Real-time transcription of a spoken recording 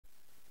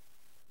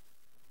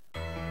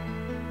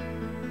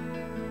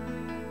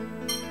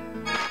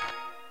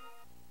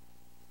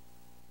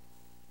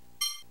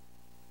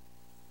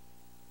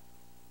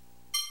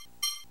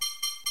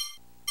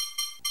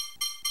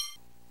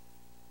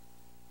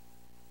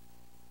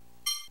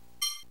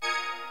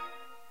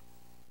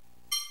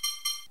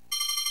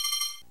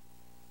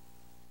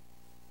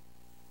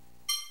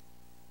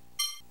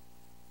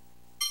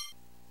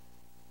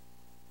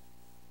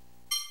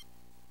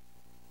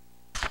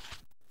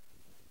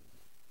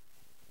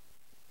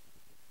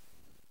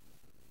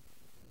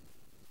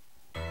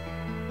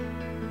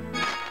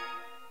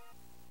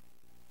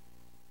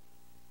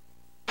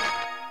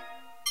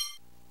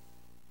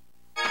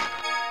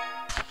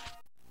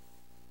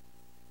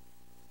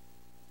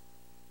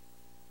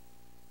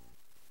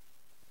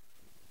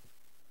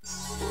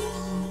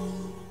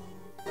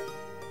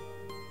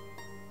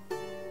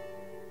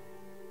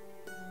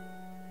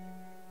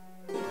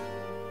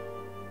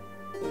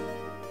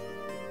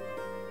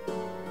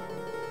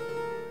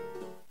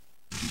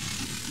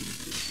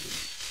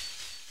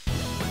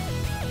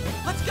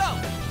Let's go!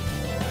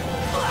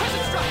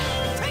 Prison strike!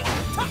 Take it!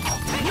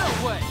 No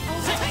way!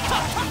 Take it!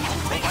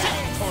 Take it!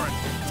 Torrent!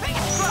 Take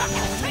it!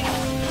 Take it!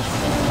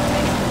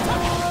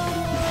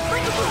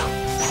 Bring the blow!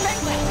 Bang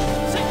left!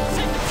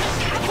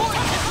 Avoid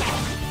it!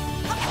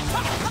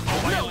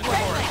 No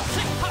way!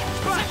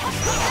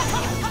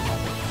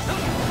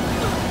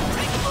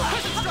 Take the blow!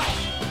 Prison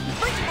strike!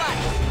 Bring the black!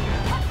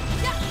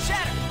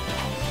 Shatter!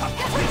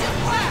 Bring the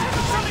black!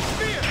 Sonic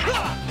spear!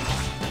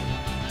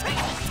 Take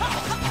it!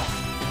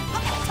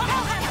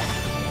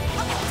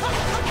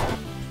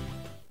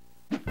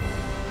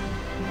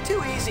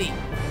 Too easy.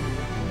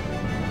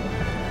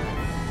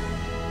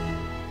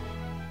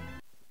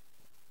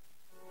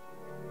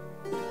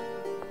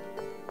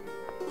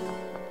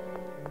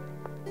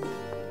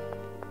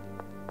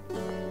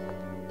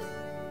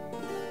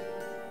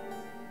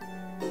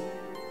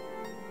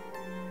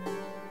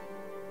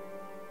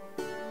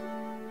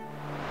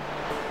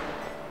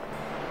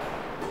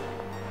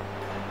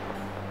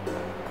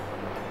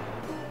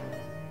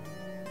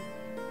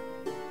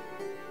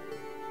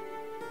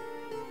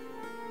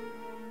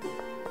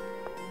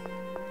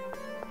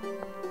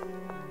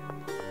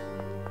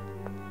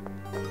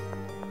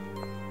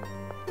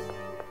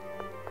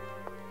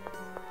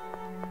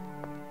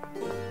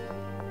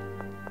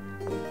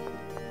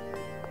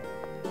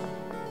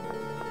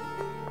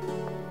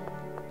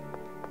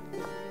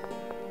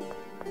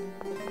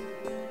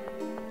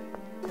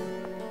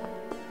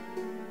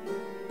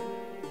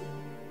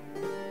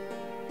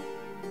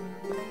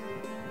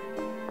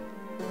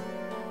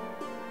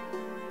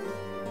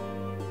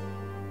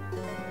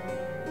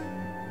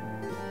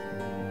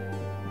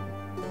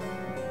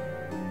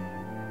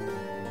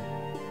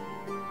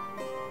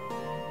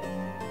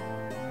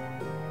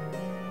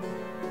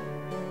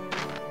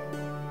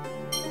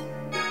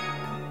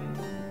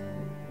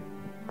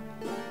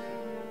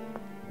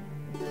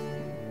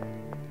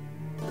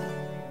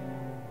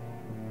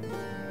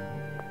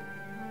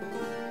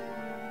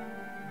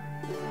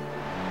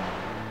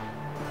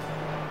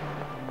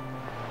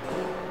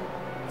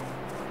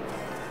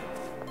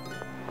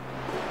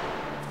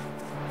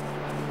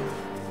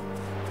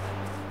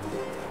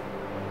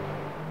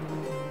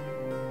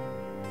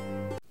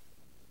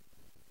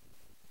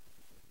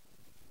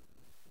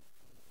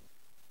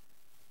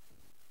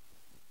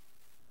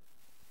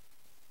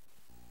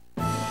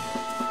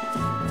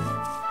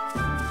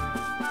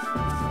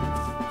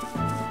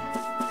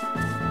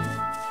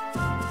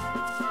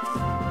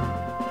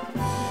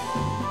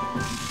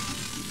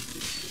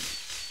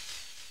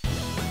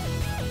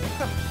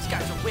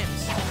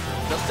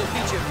 They'll still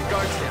beat you if your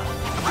guard's down.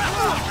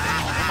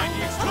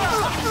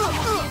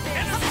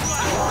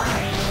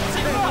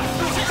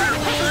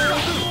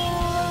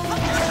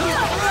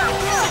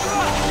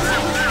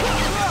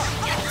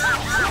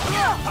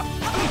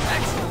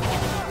 Excellent.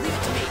 Leave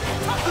it to me.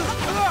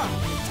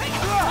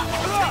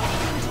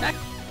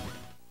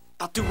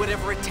 I'll do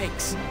whatever it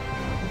takes.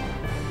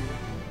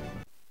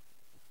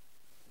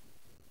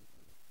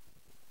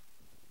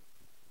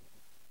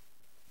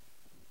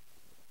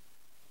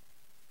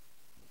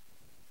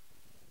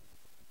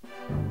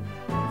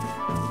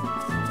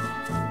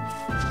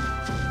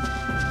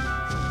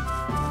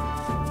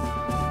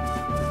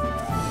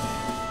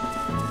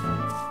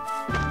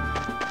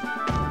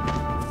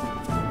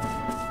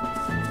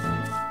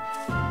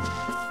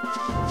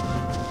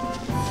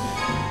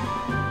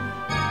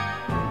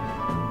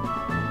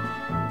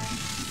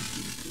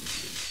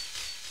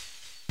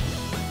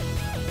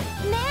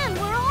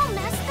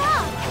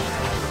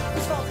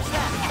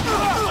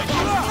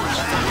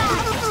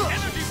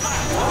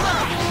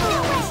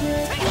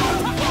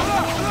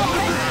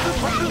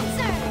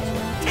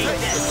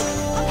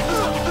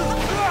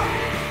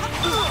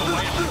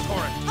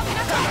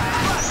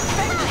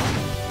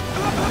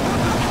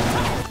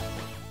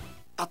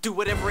 I'll do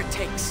whatever it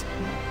takes.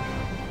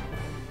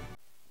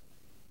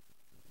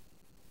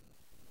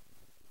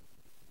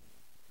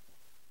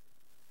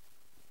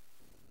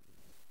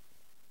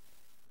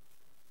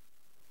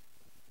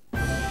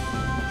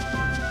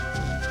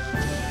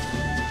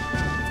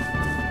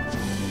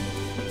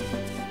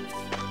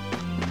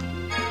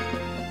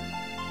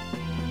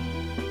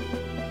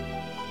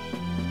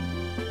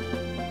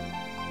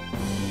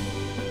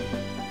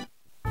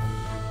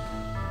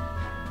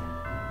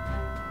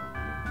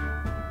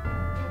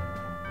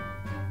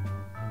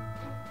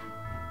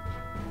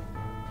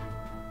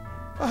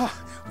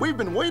 We've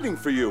been waiting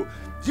for you.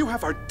 You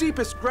have our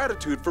deepest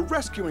gratitude for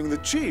rescuing the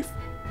chief.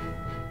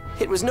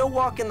 It was no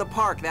walk in the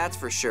park, that's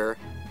for sure.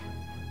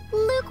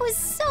 Luke was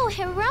so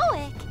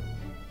heroic.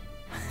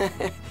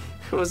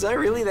 Was I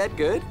really that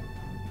good?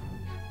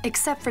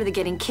 Except for the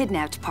getting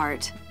kidnapped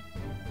part.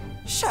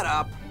 Shut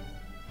up.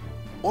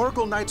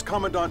 Oracle Knights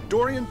Commandant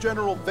Dorian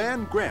General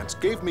Van Grants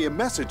gave me a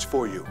message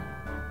for you.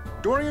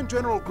 Dorian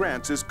General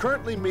Grants is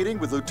currently meeting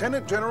with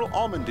Lieutenant General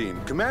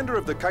Almondine, commander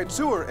of the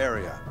Kaitsur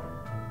area.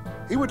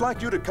 He would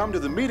like you to come to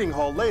the meeting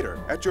hall later,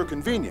 at your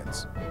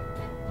convenience.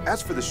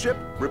 As for the ship,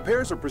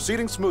 repairs are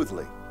proceeding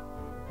smoothly.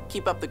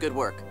 Keep up the good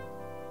work.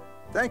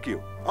 Thank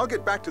you. I'll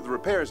get back to the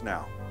repairs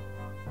now.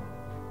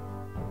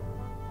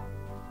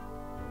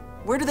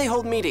 Where do they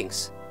hold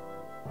meetings?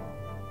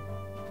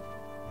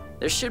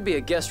 There should be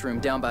a guest room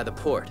down by the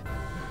port.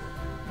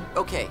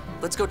 Okay,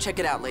 let's go check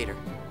it out later.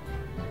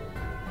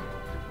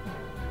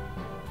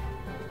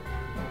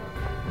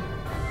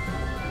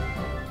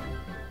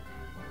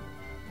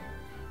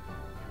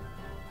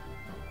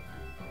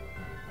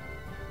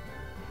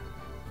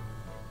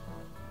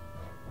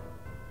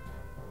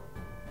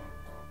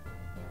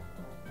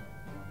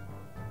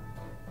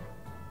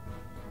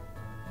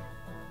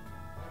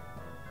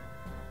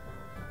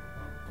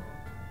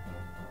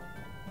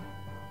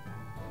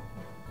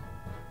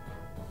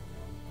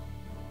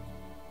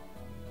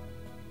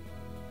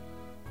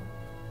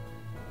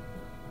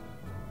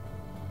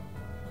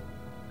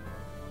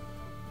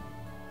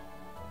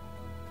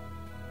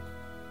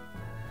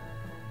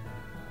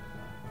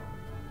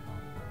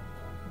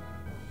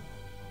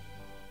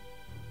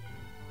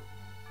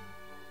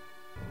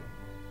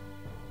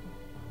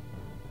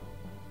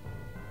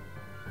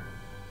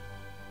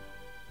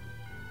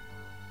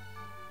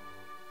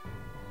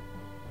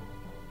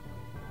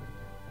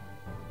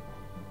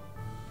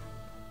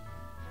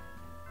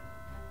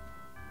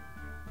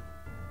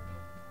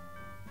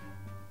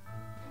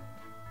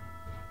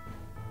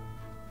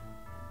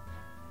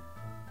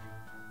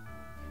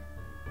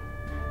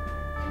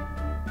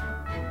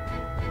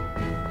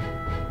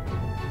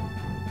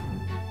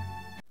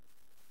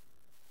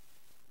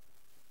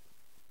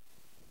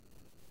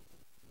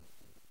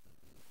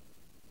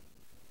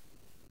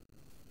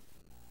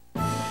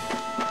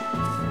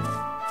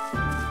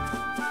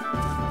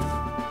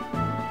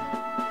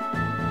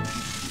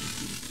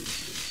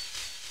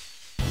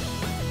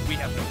 We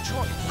have no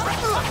choice.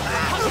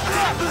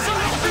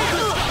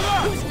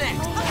 Who's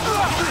next?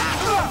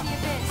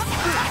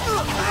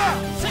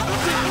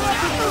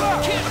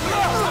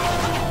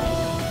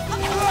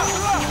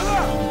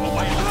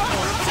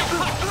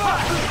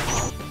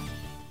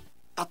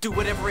 I'll do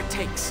whatever it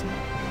takes.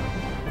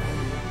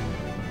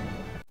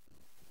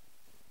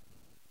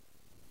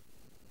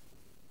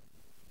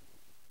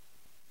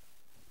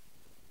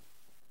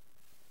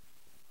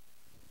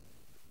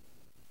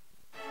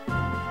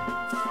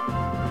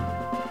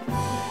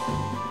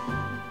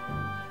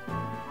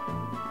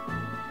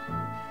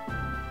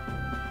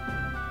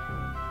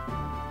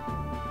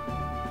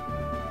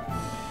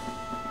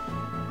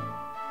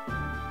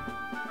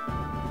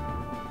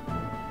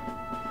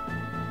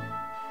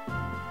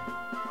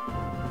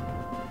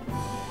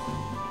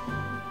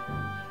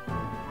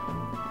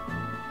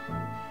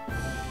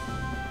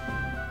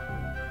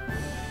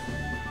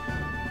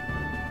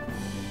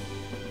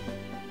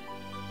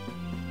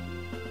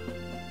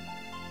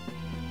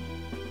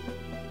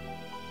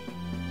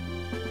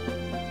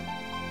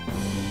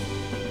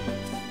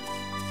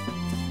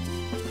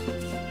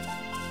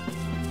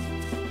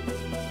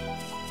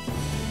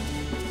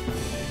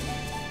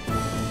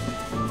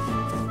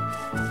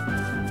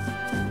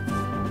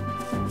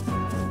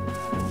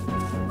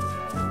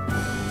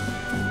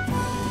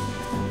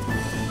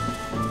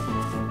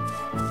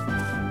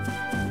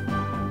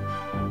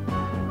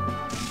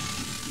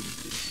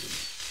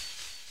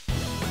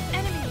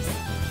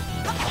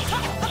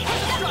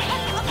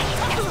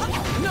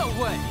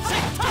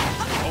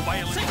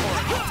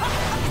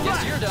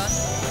 Guess you're done.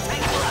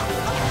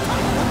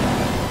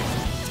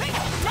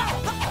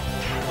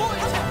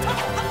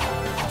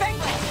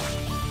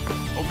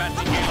 Oh,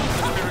 Matthew Gale, the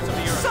spirits of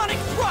the earth. Sonic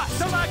thrust!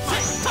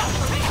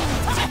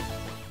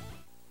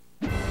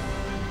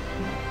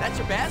 That's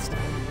your best?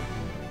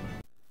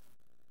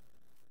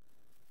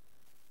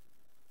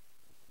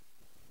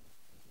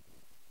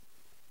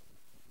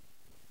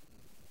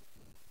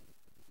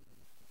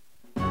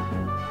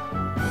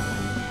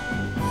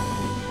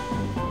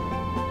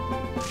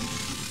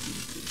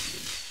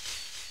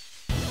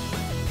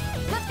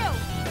 Let's go.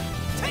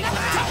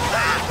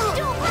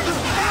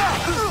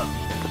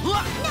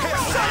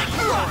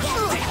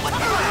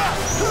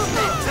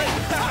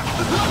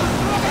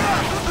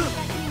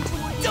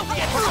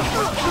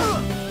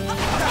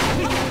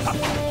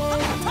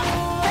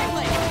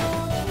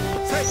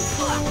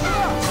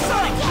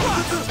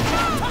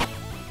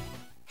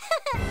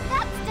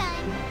 That's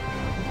done.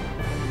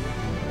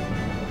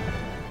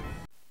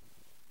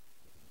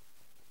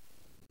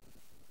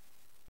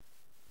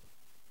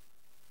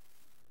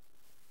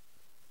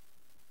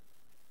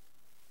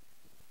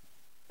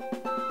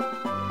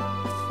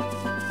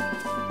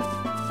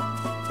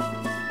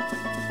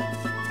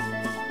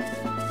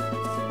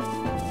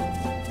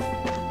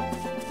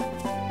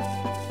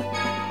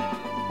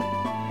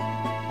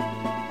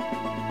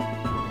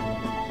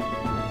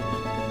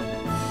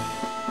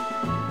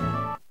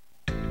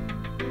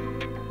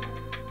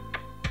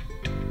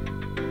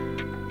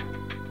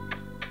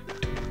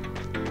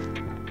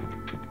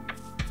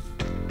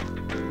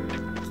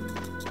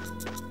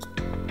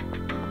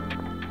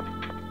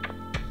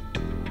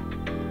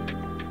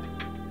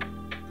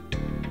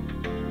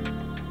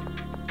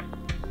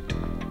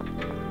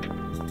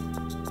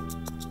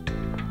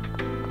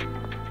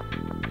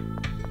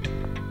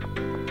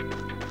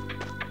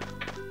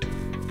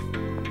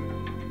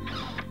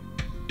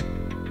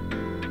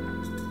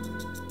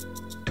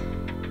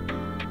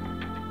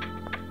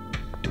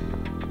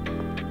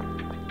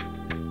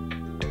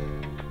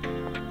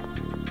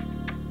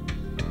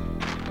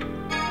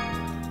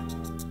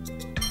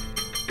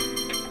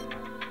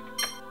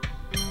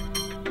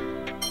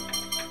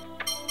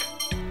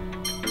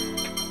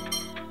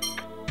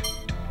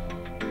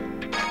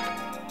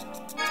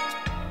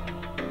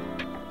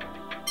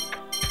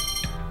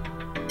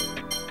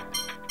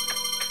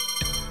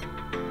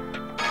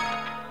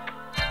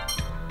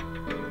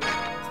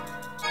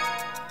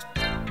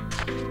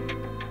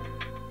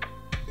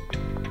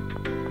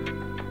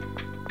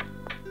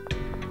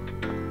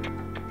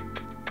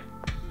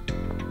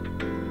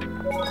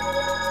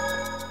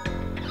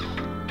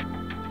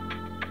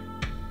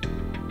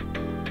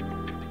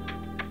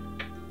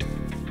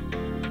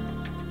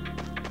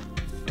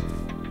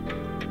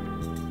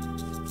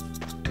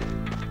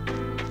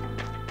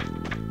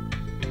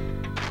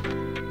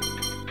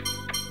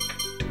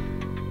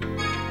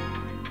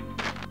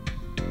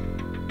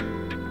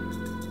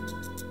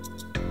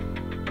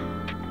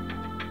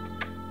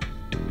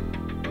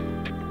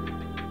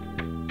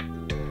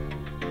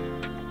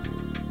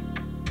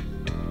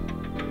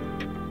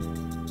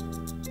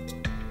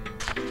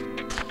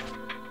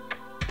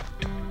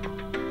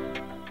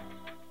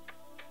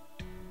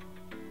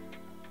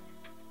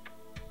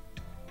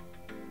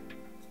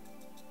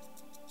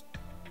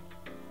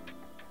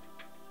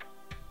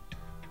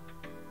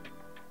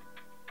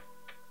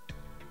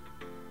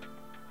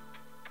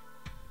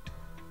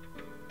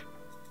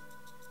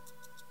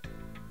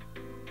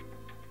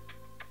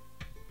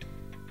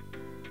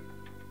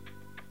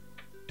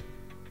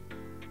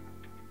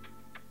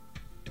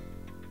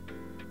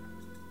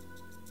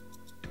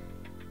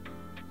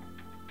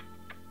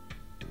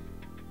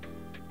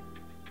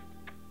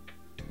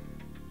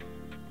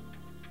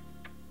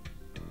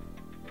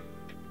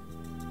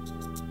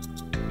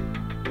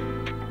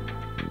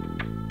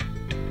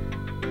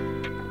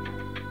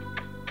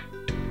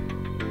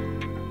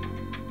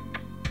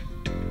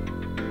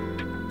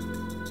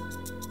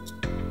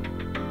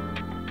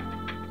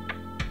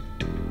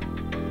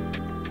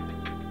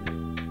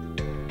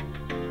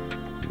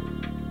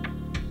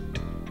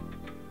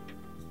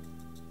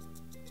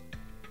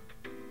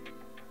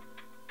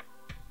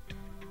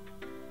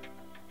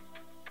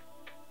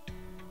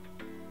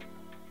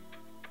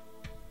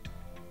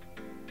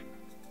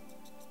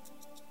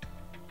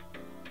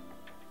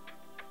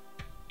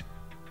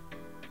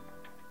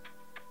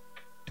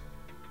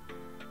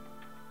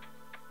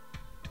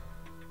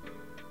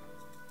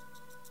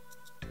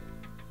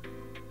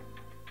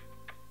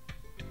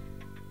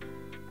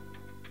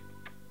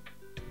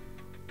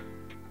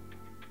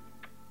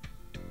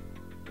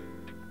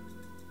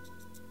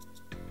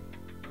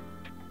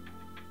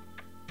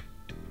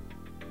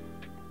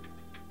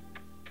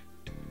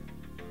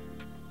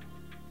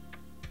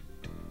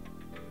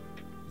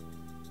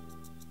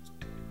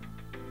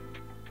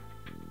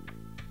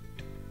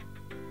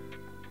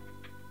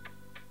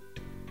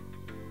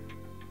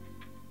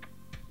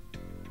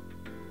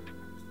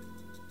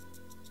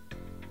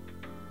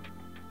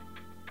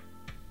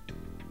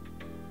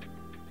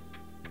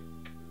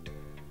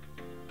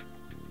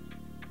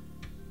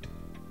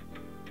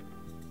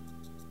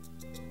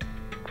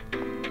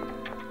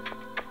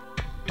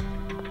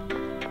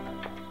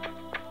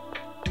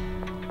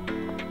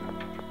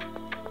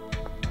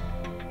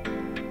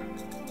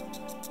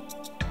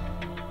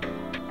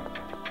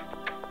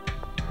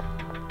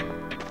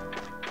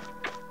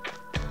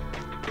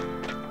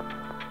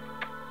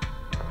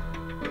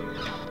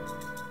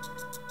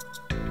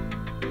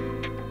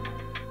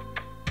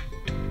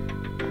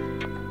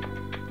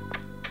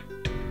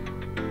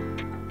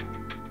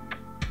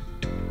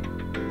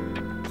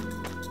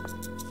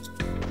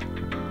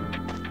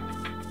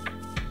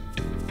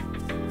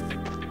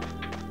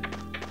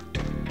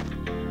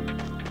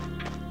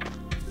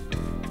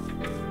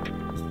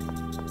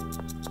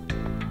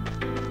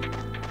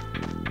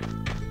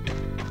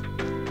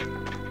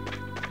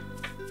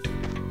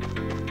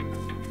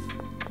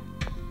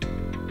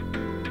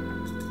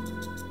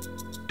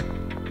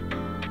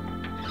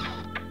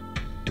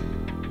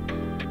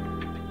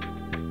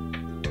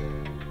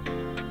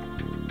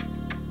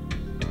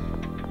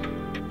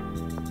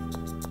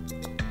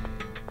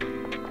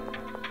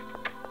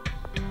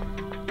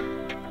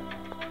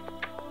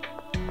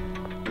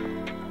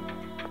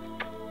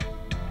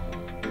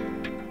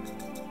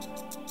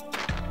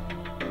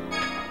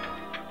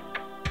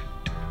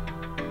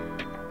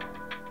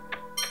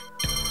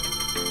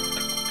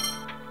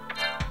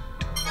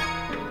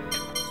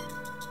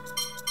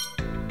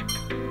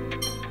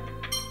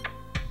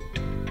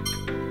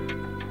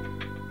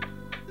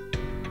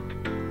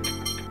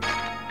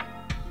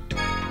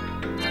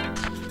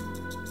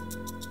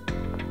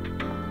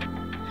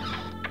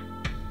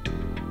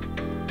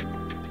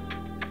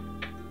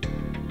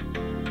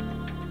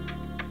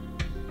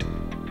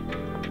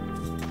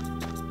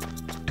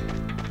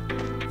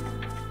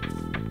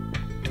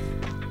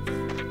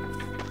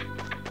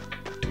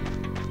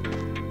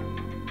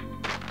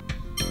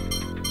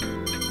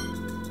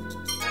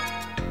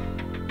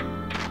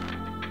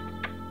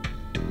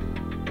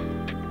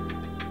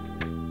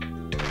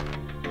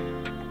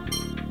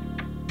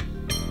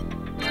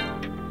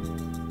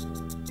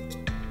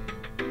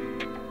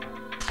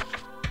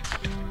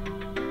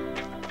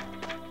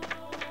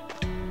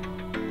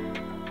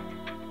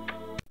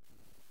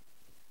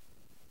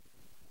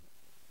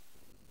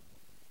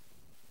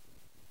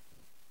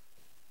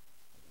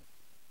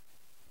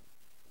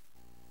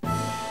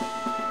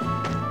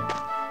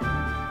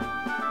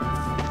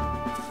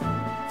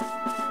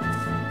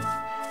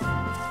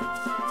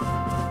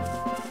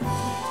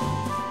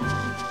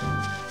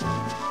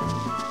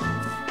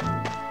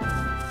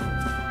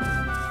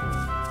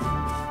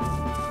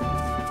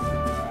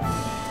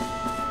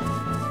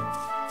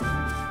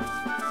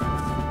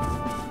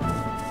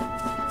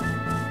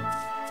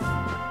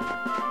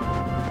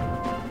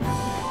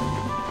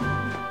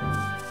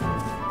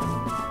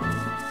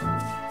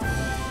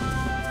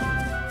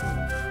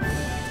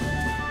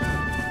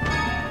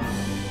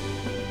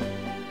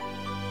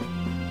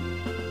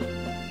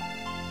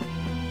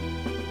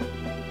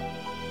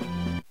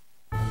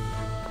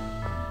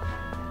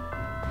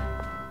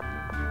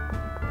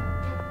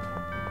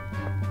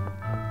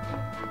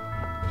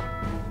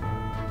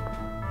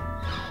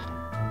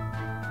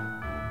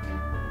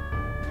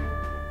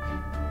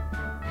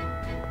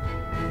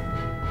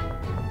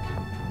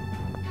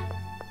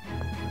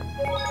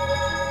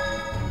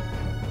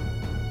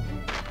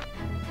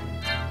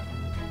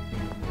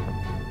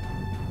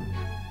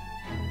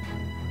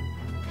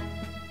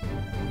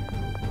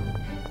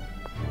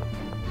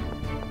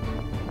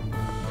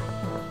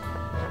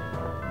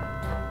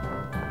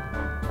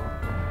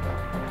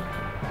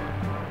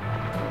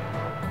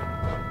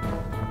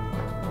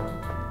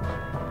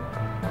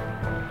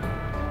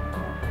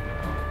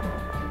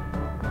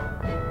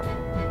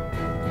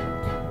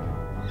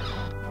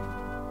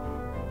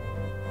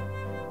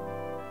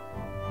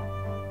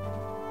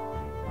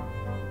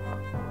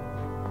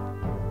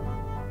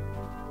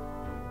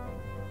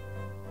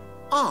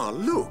 Ah,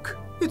 Luke,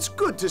 it's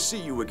good to see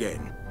you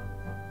again.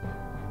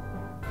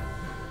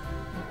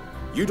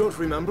 You don't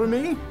remember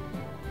me?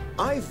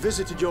 I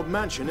visited your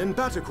mansion in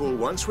Batakul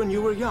once when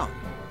you were young.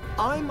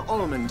 I'm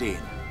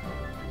Almondine.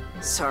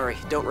 Sorry,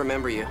 don't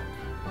remember you.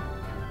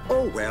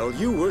 Oh, well,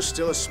 you were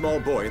still a small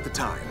boy at the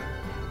time.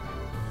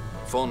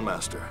 Phone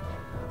Master,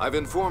 I've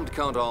informed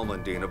Count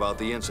Almondine about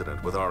the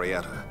incident with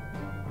Arietta.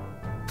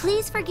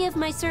 Please forgive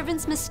my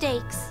servant's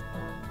mistakes.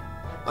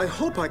 I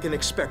hope I can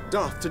expect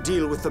Doth to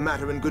deal with the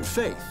matter in good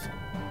faith.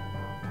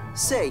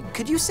 Say,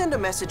 could you send a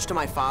message to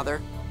my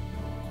father?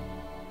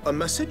 A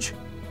message?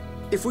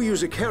 If we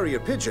use a carrier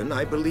pigeon,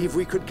 I believe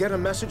we could get a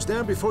message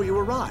there before you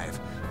arrive.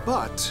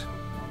 But...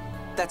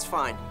 That's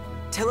fine.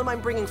 Tell him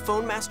I'm bringing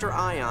Phone Master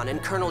Ion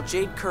and Colonel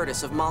Jade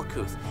Curtis of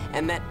Malkuth,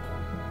 and that...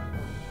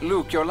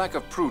 Luke, your lack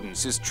of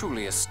prudence is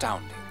truly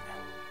astounding.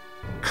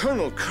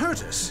 Colonel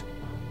Curtis?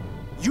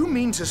 You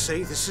mean to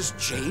say this is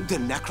Jade the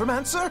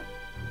Necromancer?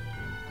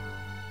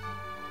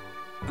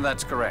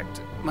 That's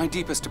correct. My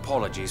deepest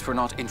apologies for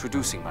not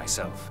introducing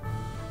myself.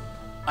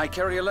 I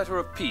carry a letter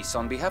of peace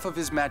on behalf of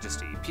His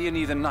Majesty,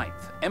 Peony the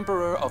Ninth,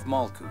 Emperor of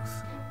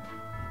Malkuth.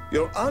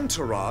 Your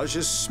entourage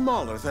is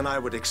smaller than I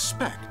would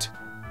expect.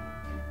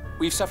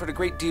 We've suffered a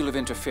great deal of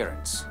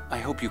interference. I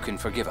hope you can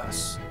forgive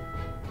us.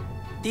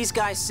 These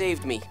guys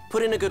saved me.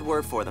 Put in a good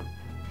word for them.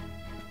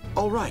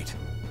 All right.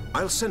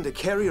 I'll send a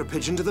carrier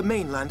pigeon to the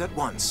mainland at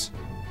once.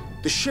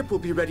 The ship will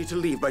be ready to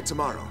leave by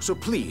tomorrow, so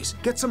please,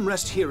 get some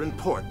rest here in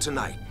port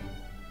tonight.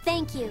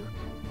 Thank you.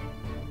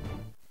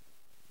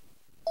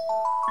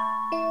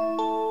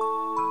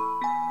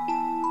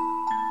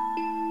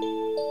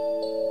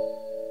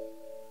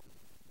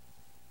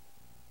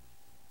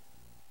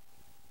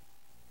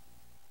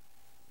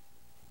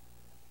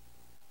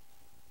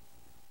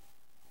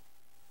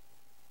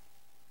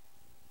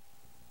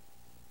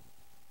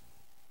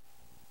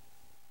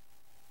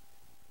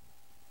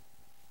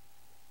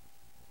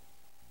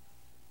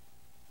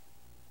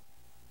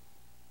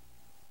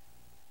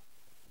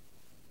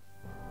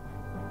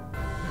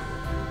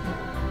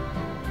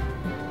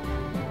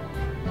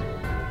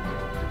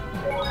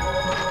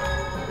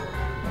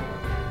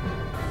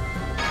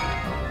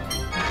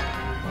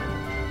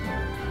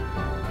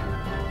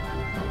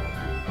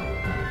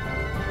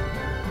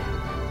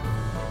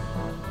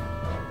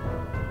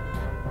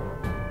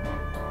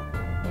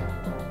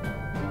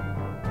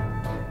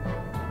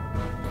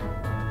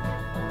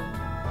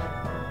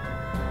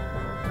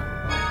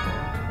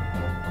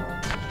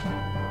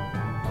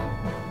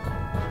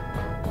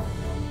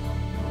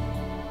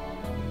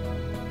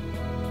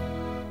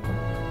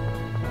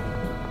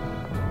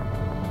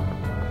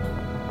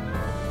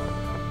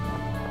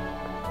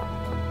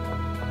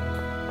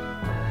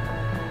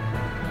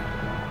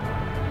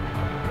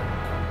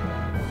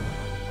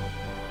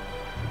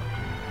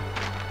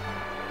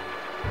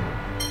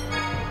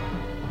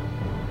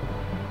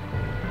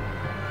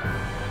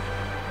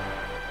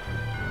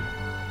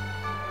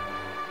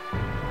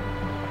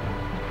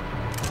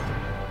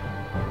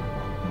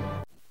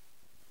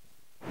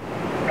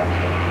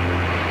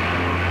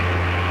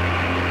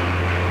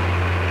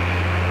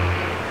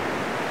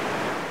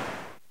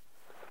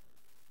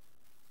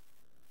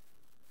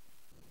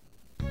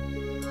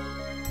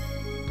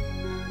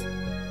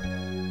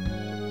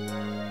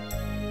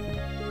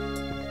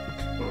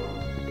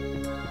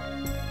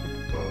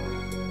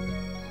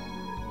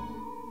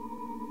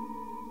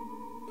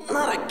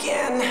 Not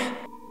again.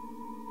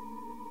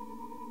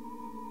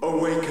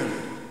 Awaken.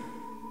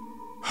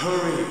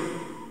 Hurry.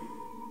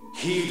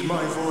 Heed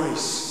my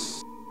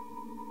voice.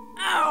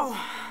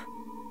 Ow!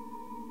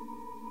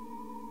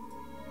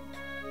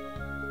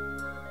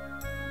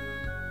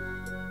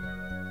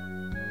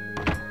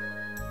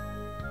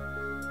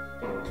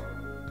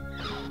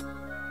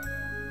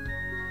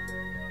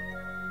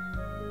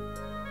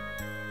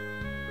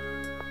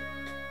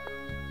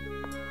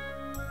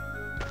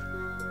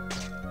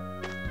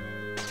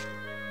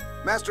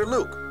 Master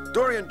Luke,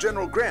 Dorian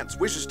General Grants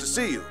wishes to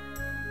see you.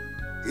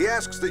 He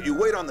asks that you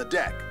wait on the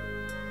deck.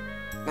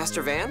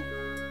 Master Van?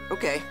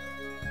 Okay.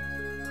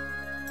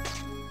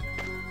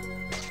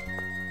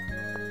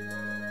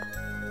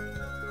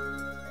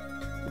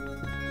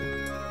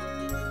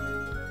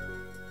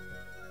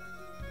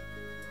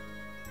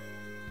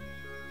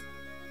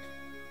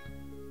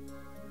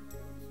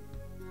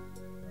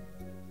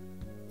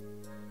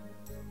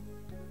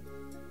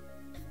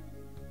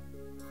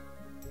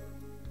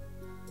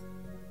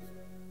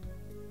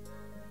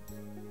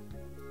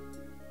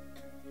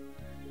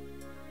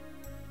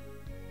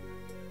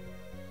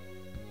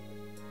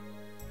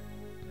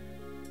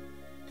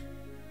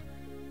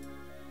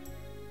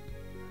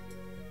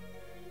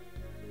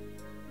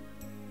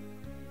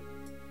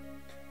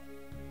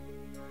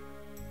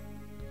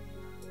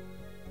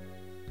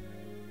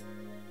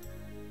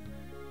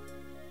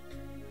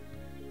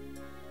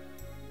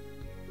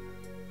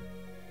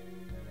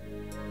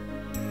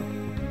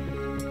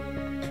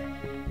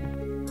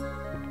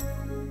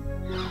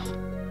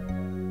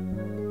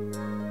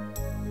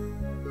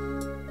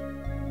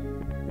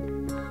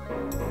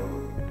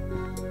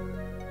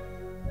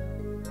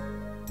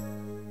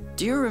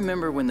 Do you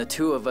remember when the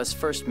two of us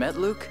first met,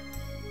 Luke?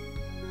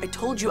 I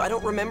told you I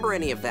don't remember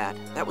any of that.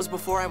 That was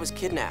before I was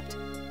kidnapped.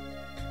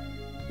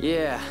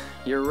 Yeah,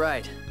 you're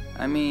right.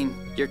 I mean,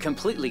 you're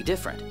completely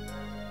different.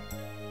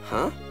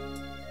 Huh?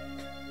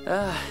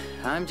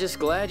 I'm just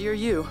glad you're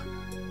you.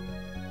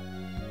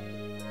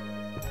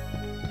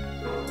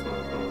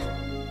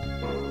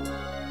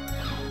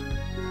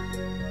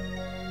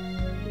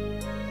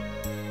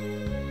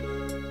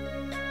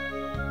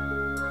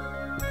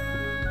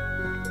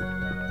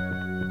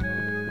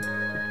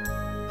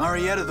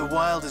 Arietta the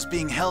Wild is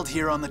being held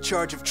here on the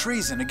charge of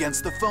treason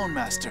against the Phone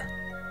Master.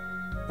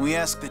 We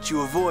ask that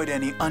you avoid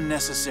any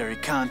unnecessary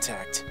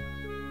contact.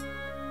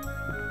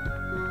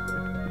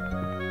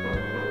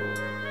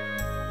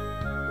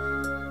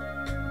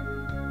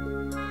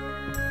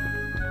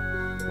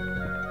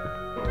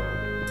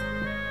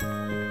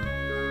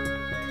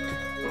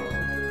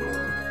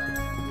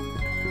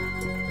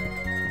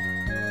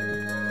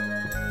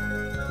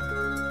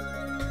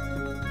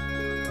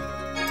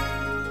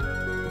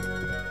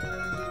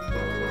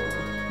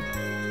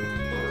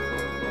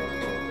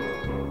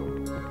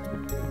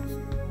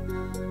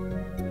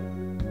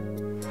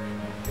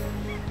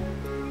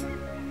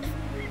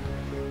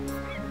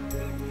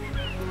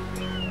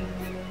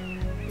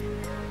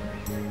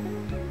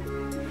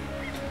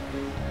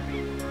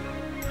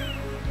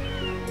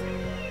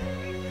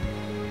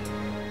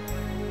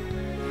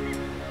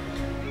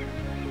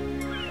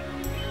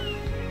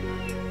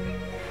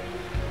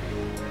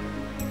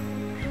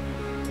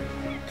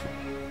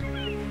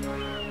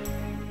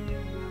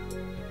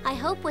 I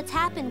hope what's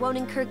happened won't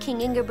incur King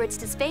Ingebert's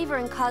disfavor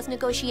and cause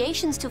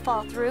negotiations to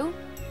fall through.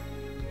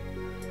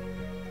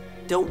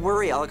 Don't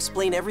worry, I'll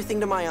explain everything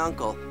to my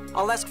uncle.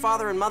 I'll ask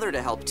Father and Mother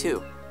to help,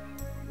 too.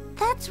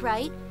 That's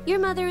right. Your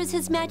mother is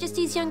His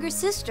Majesty's younger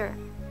sister.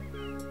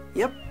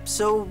 Yep,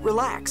 so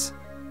relax.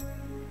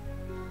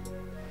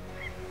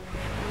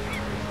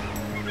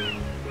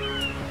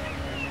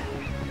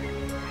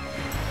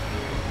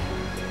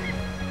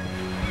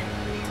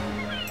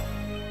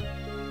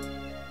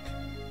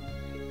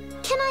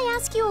 Can I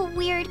ask you a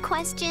weird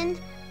question?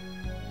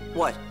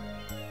 What?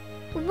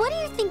 What do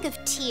you think of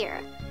Tyr?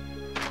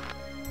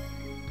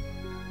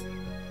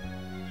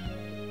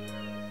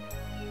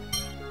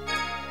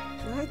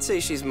 I'd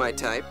say she's my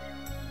type.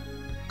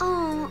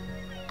 Oh,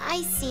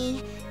 I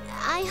see.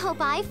 I hope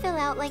I fill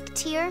out like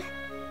Tyr.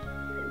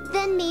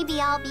 Then maybe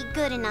I'll be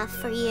good enough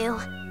for you.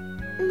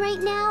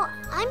 Right now,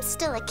 I'm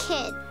still a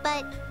kid,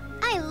 but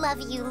I love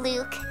you,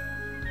 Luke.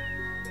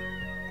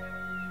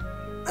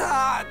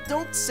 Ah,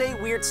 don't say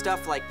weird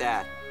stuff like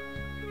that.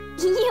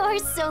 You're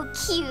so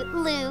cute,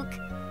 Luke.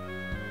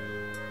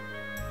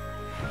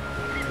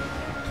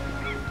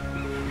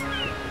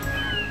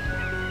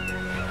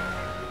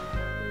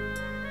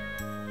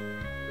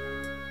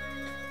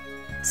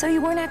 So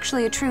you weren't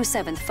actually a true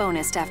 7th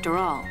phonist after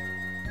all.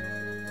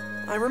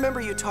 I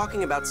remember you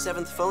talking about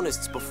 7th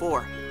phonists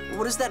before.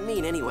 What does that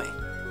mean, anyway?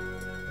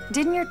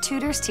 Didn't your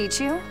tutors teach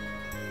you?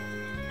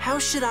 How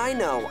should I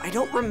know? I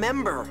don't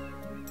remember.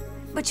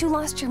 But you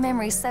lost your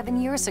memory 7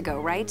 years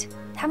ago, right?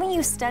 Haven't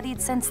you studied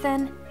since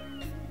then?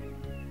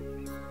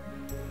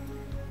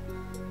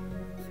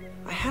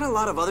 I had a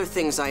lot of other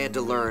things I had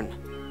to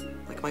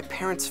learn, like my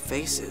parents'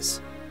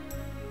 faces.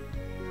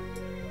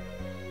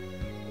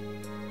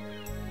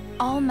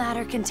 All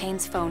matter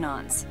contains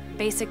phonons,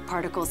 basic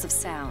particles of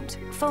sound.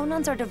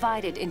 Phonons are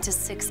divided into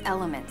 6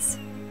 elements.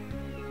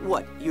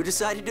 What, you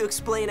decided to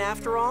explain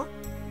after all?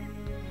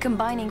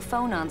 Combining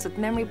phonons with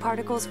memory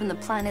particles from the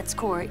planet's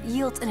core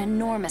yields an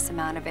enormous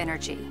amount of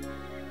energy.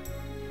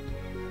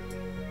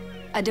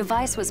 A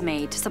device was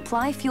made to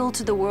supply fuel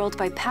to the world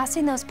by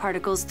passing those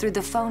particles through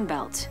the phone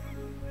belt.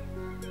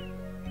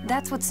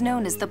 That's what's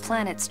known as the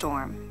planet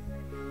storm.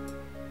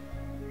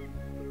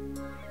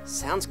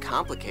 Sounds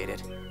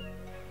complicated.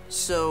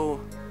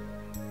 So...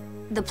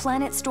 The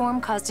planet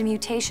storm caused a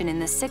mutation in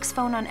the 6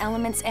 phonon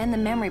elements and the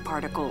memory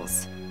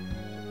particles.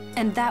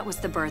 And that was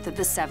the birth of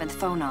the 7th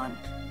phonon.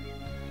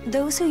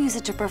 Those who use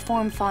it to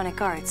perform phonic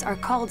arts are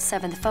called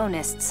 7th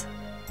phonists.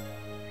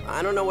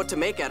 I don't know what to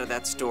make out of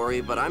that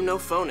story, but I'm no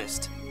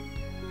phonist.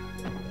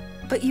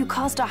 But you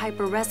caused a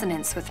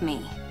hyperresonance with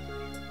me.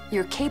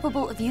 You're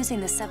capable of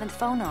using the 7th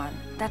phonon.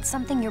 That's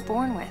something you're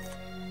born with.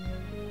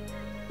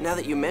 Now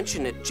that you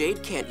mention it,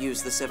 Jade can't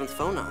use the 7th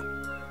phonon.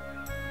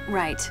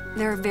 Right.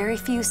 There are very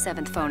few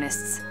 7th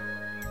phonists.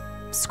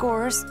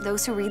 Scorers,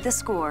 those who read the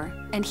score,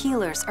 and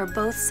healers are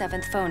both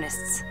 7th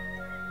phonists.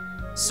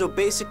 So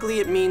basically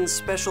it means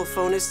special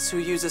phonists who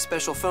use a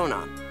special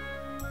phonon.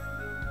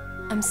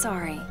 I'm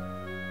sorry.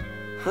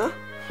 Huh?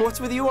 What's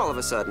with you all of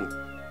a sudden?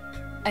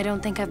 I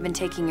don't think I've been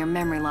taking your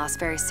memory loss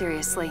very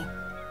seriously.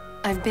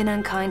 I've been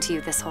unkind to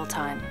you this whole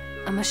time.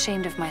 I'm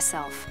ashamed of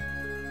myself.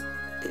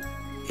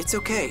 It's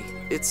okay.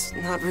 It's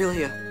not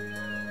really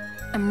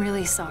a... I'm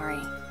really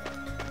sorry.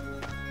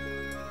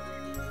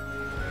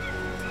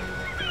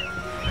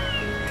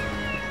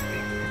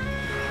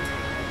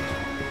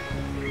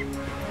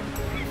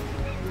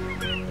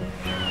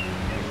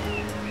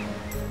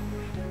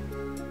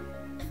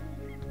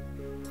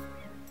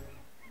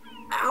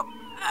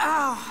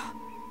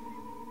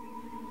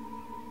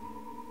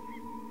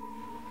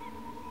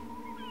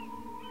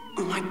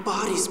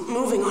 body's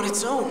moving on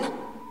its own.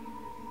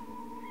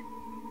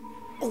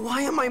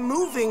 Why am I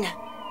moving?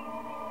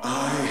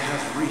 I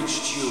have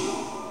reached you.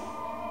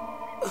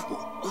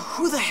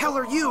 Who the hell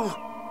are you?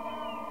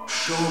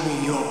 Show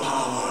me your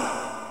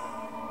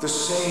power. The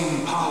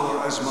same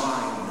power as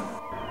mine.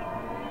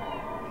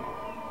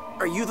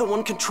 Are you the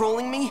one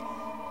controlling me?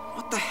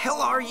 What the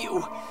hell are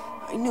you?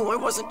 I knew I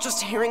wasn't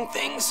just hearing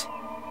things.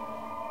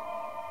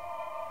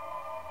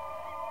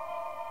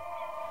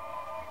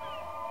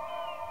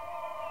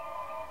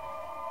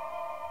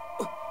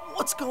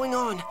 What's going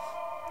on?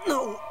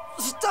 No,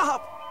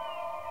 stop!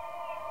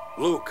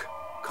 Luke,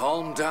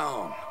 calm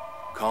down.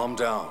 Calm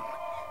down.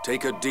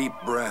 Take a deep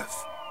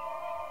breath.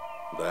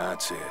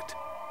 That's it.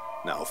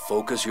 Now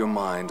focus your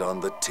mind on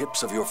the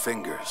tips of your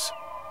fingers.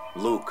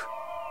 Luke,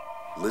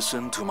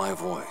 listen to my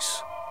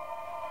voice.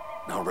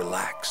 Now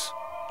relax,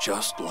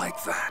 just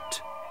like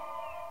that.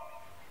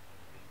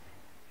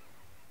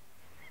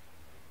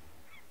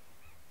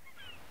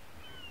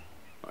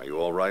 Are you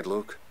all right,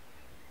 Luke?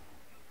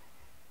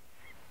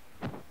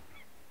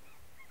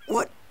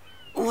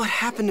 What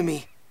happened to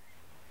me?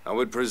 I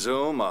would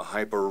presume a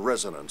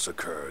hyperresonance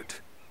occurred.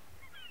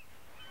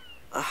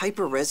 A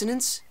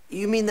hyperresonance?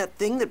 You mean that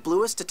thing that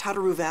blew us to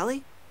Tataru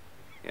Valley?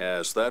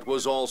 Yes, that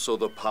was also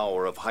the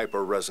power of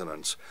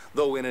hyperresonance,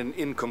 though in an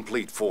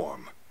incomplete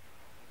form.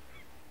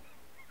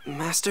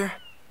 Master?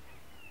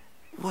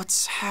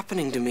 What's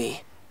happening to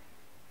me?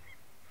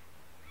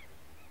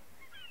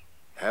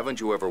 Haven't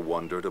you ever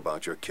wondered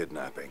about your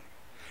kidnapping?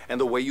 And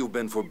the way you've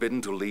been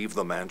forbidden to leave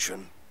the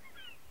mansion?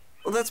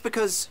 Well, that's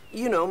because,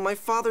 you know, my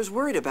father's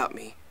worried about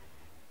me.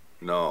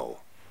 No.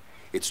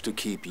 It's to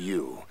keep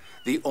you,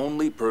 the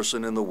only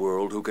person in the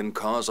world who can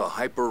cause a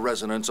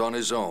hyperresonance on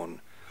his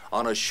own,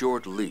 on a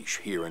short leash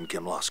here in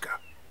Kimlaska.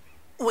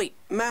 Wait,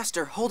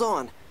 Master, hold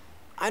on.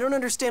 I don't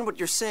understand what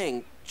you're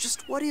saying.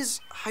 Just what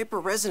is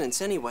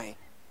hyperresonance anyway?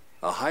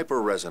 A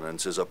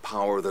hyperresonance is a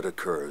power that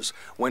occurs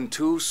when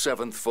two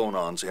seventh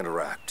phonons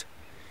interact.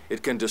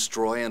 It can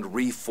destroy and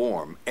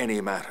reform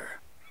any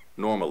matter.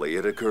 Normally,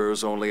 it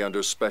occurs only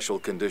under special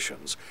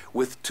conditions,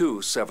 with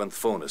two seventh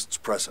phonists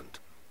present.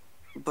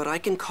 But I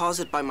can cause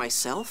it by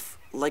myself?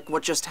 Like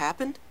what just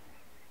happened?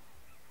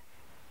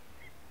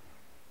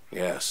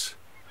 Yes.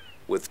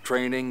 With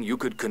training, you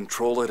could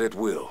control it at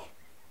will.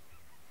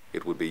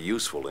 It would be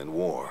useful in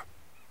war.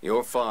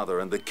 Your father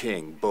and the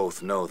king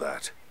both know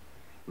that.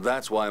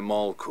 That's why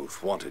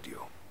Malkuth wanted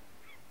you.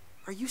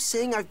 Are you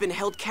saying I've been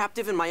held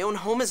captive in my own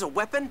home as a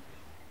weapon?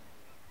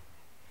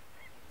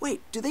 Wait,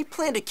 do they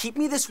plan to keep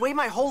me this way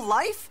my whole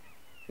life?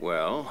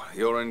 Well,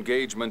 your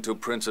engagement to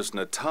Princess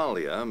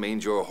Natalia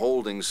means your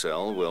holding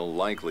cell will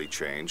likely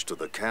change to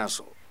the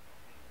castle.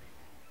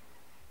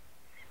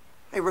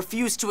 I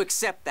refuse to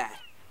accept that.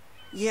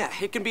 Yeah,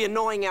 it can be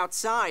annoying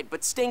outside,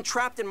 but staying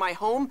trapped in my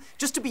home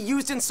just to be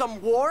used in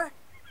some war?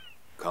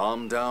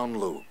 Calm down,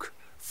 Luke.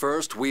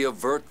 First, we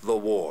avert the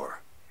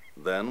war.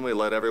 Then we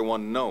let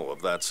everyone know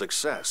of that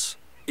success.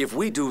 If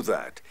we do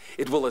that,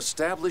 it will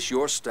establish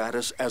your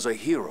status as a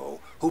hero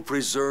who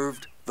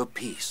preserved the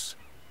peace.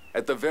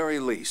 At the very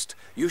least,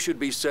 you should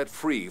be set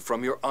free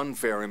from your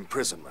unfair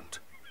imprisonment.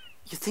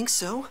 You think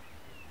so?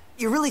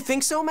 You really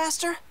think so,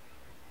 Master?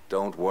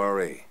 Don't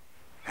worry.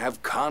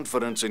 Have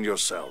confidence in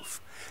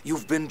yourself.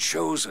 You've been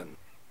chosen.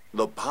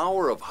 The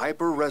power of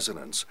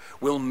hyperresonance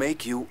will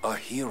make you a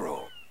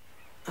hero.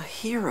 A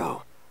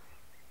hero?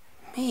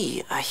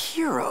 Me, a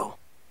hero?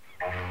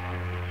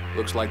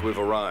 Looks like we've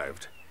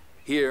arrived.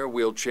 Here,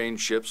 we'll change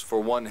ships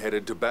for one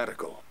headed to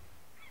Batical.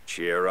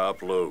 Cheer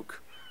up,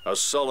 Luke. A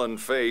sullen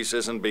face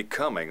isn't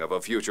becoming of a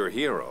future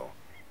hero.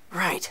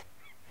 Right.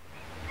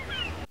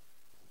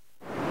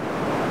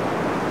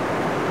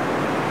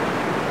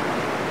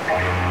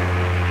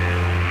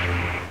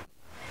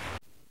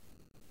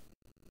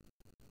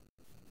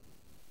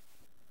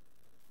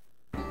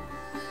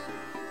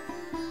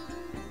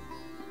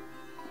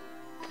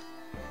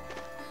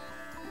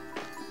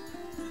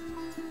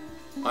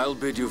 I'll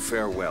bid you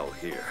farewell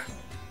here.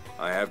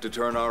 I have to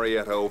turn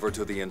Arietta over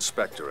to the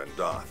inspector in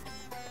Doth.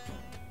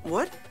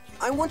 What?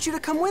 I want you to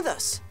come with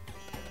us.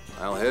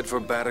 I'll head for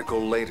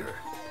Batical later.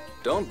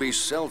 Don't be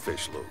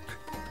selfish, Luke.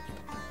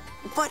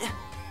 But...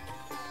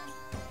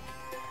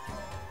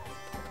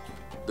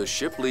 The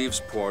ship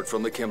leaves port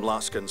from the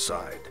Kimlaskan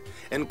side.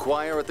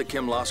 Inquire at the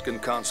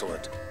Kimlaskan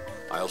consulate.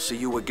 I'll see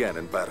you again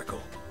in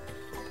Batical.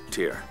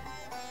 Tyr,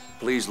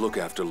 please look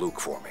after Luke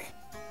for me.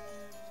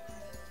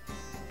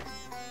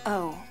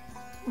 Oh,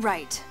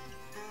 right.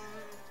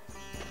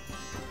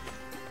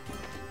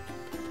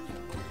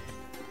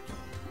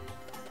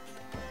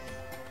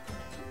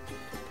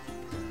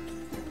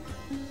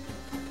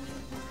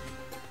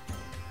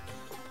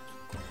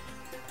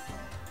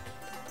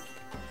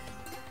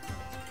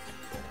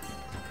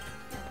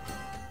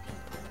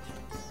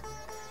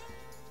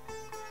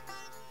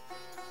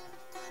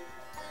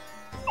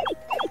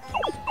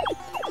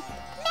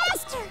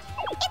 Master!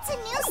 It's a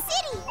new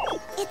city!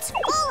 It's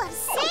full of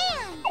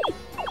sand!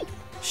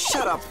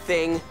 Shut up,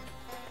 thing.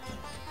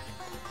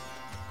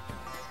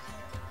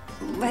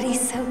 But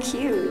he's so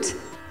cute.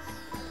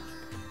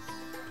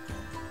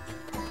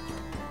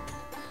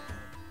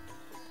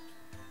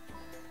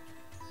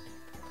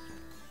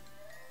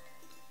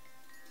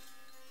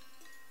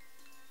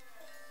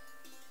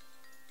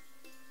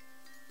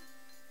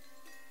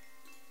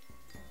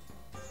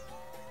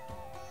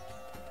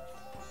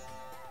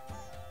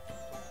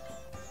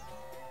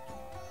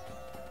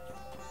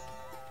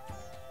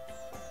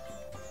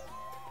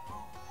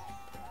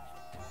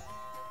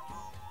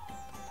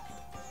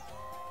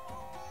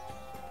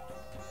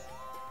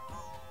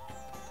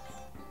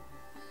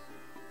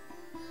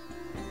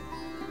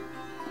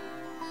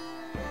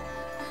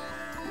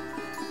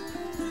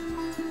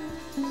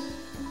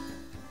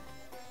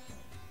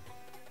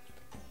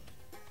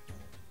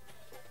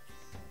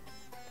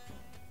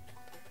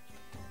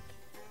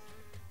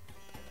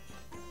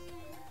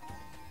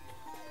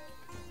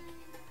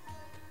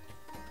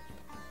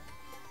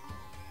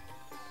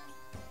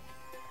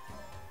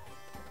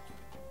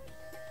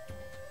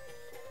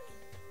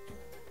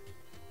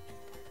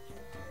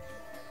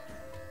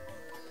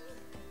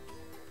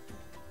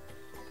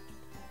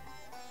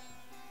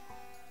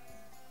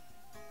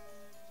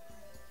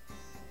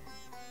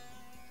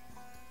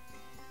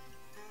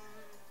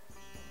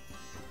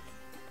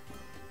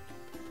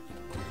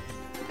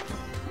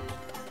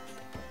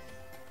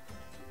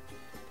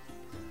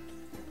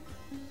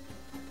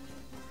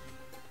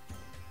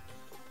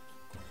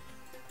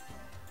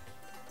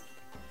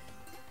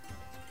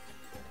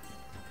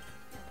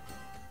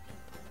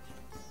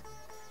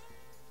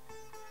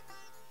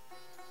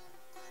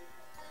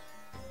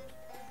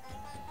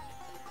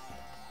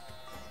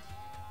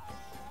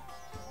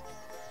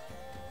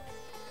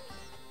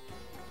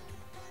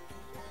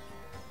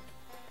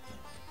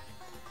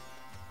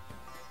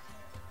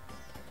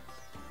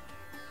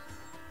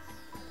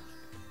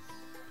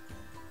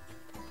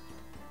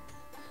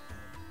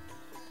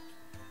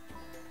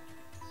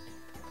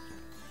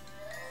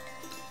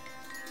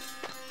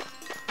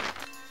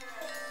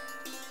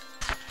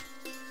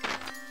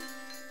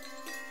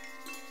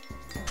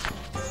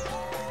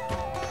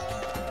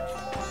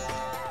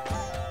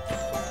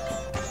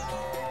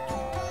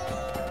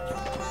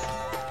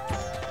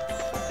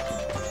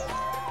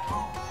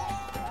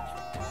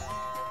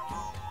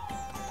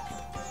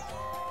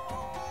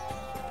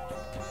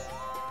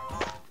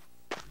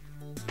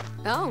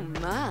 Oh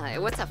my,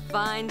 what's a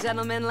fine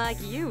gentleman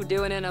like you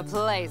doing in a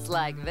place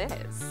like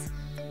this?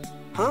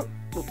 Huh?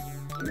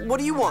 What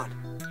do you want?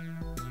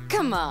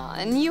 Come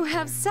on, you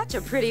have such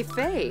a pretty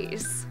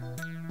face.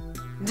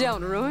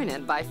 Don't ruin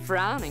it by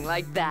frowning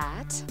like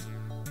that.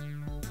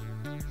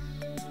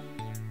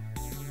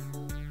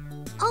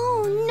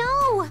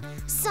 Oh no!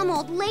 Some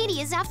old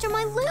lady is after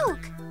my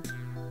Luke!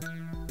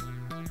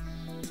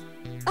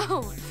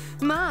 Oh,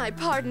 my,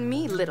 pardon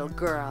me, little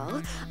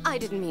girl. I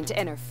didn't mean to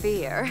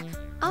interfere.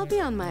 I'll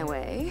be on my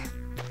way.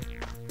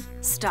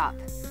 Stop.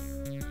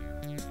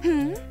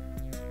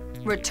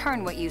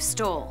 Return what you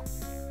stole.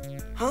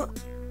 Huh?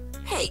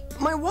 Hey,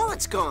 my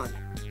wallet's gone.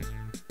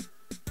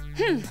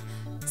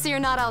 So you're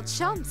not all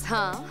chumps,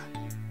 huh?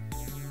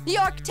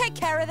 York, take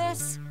care of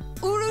this.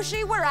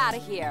 Urushi, we're out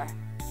of here.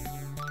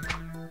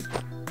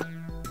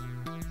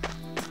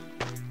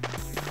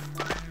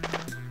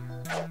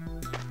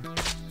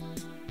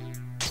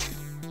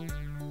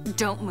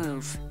 Don't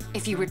move.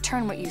 If you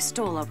return what you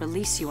stole, I'll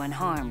release you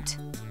unharmed.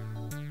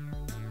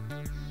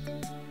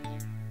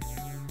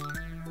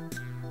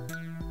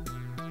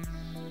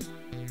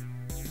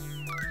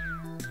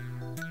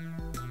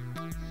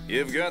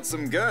 You've got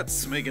some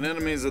guts making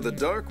enemies of the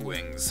Dark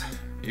Wings.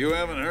 You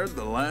haven't heard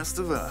the last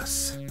of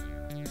us.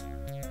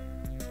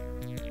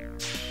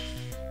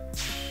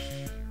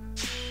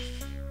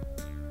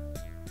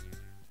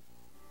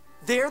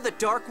 They're the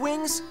Dark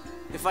Wings?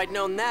 If I'd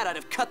known that, I'd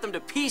have cut them to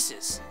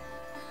pieces.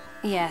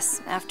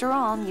 Yes, after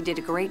all, you did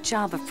a great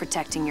job of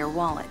protecting your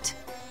wallet.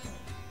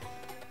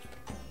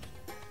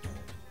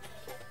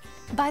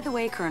 By the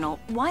way, Colonel,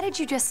 why did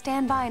you just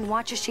stand by and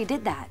watch as she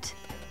did that?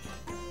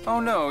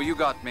 Oh no, you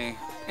got me.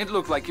 It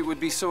looked like it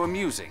would be so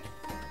amusing.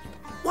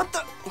 What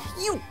the?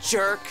 You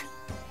jerk!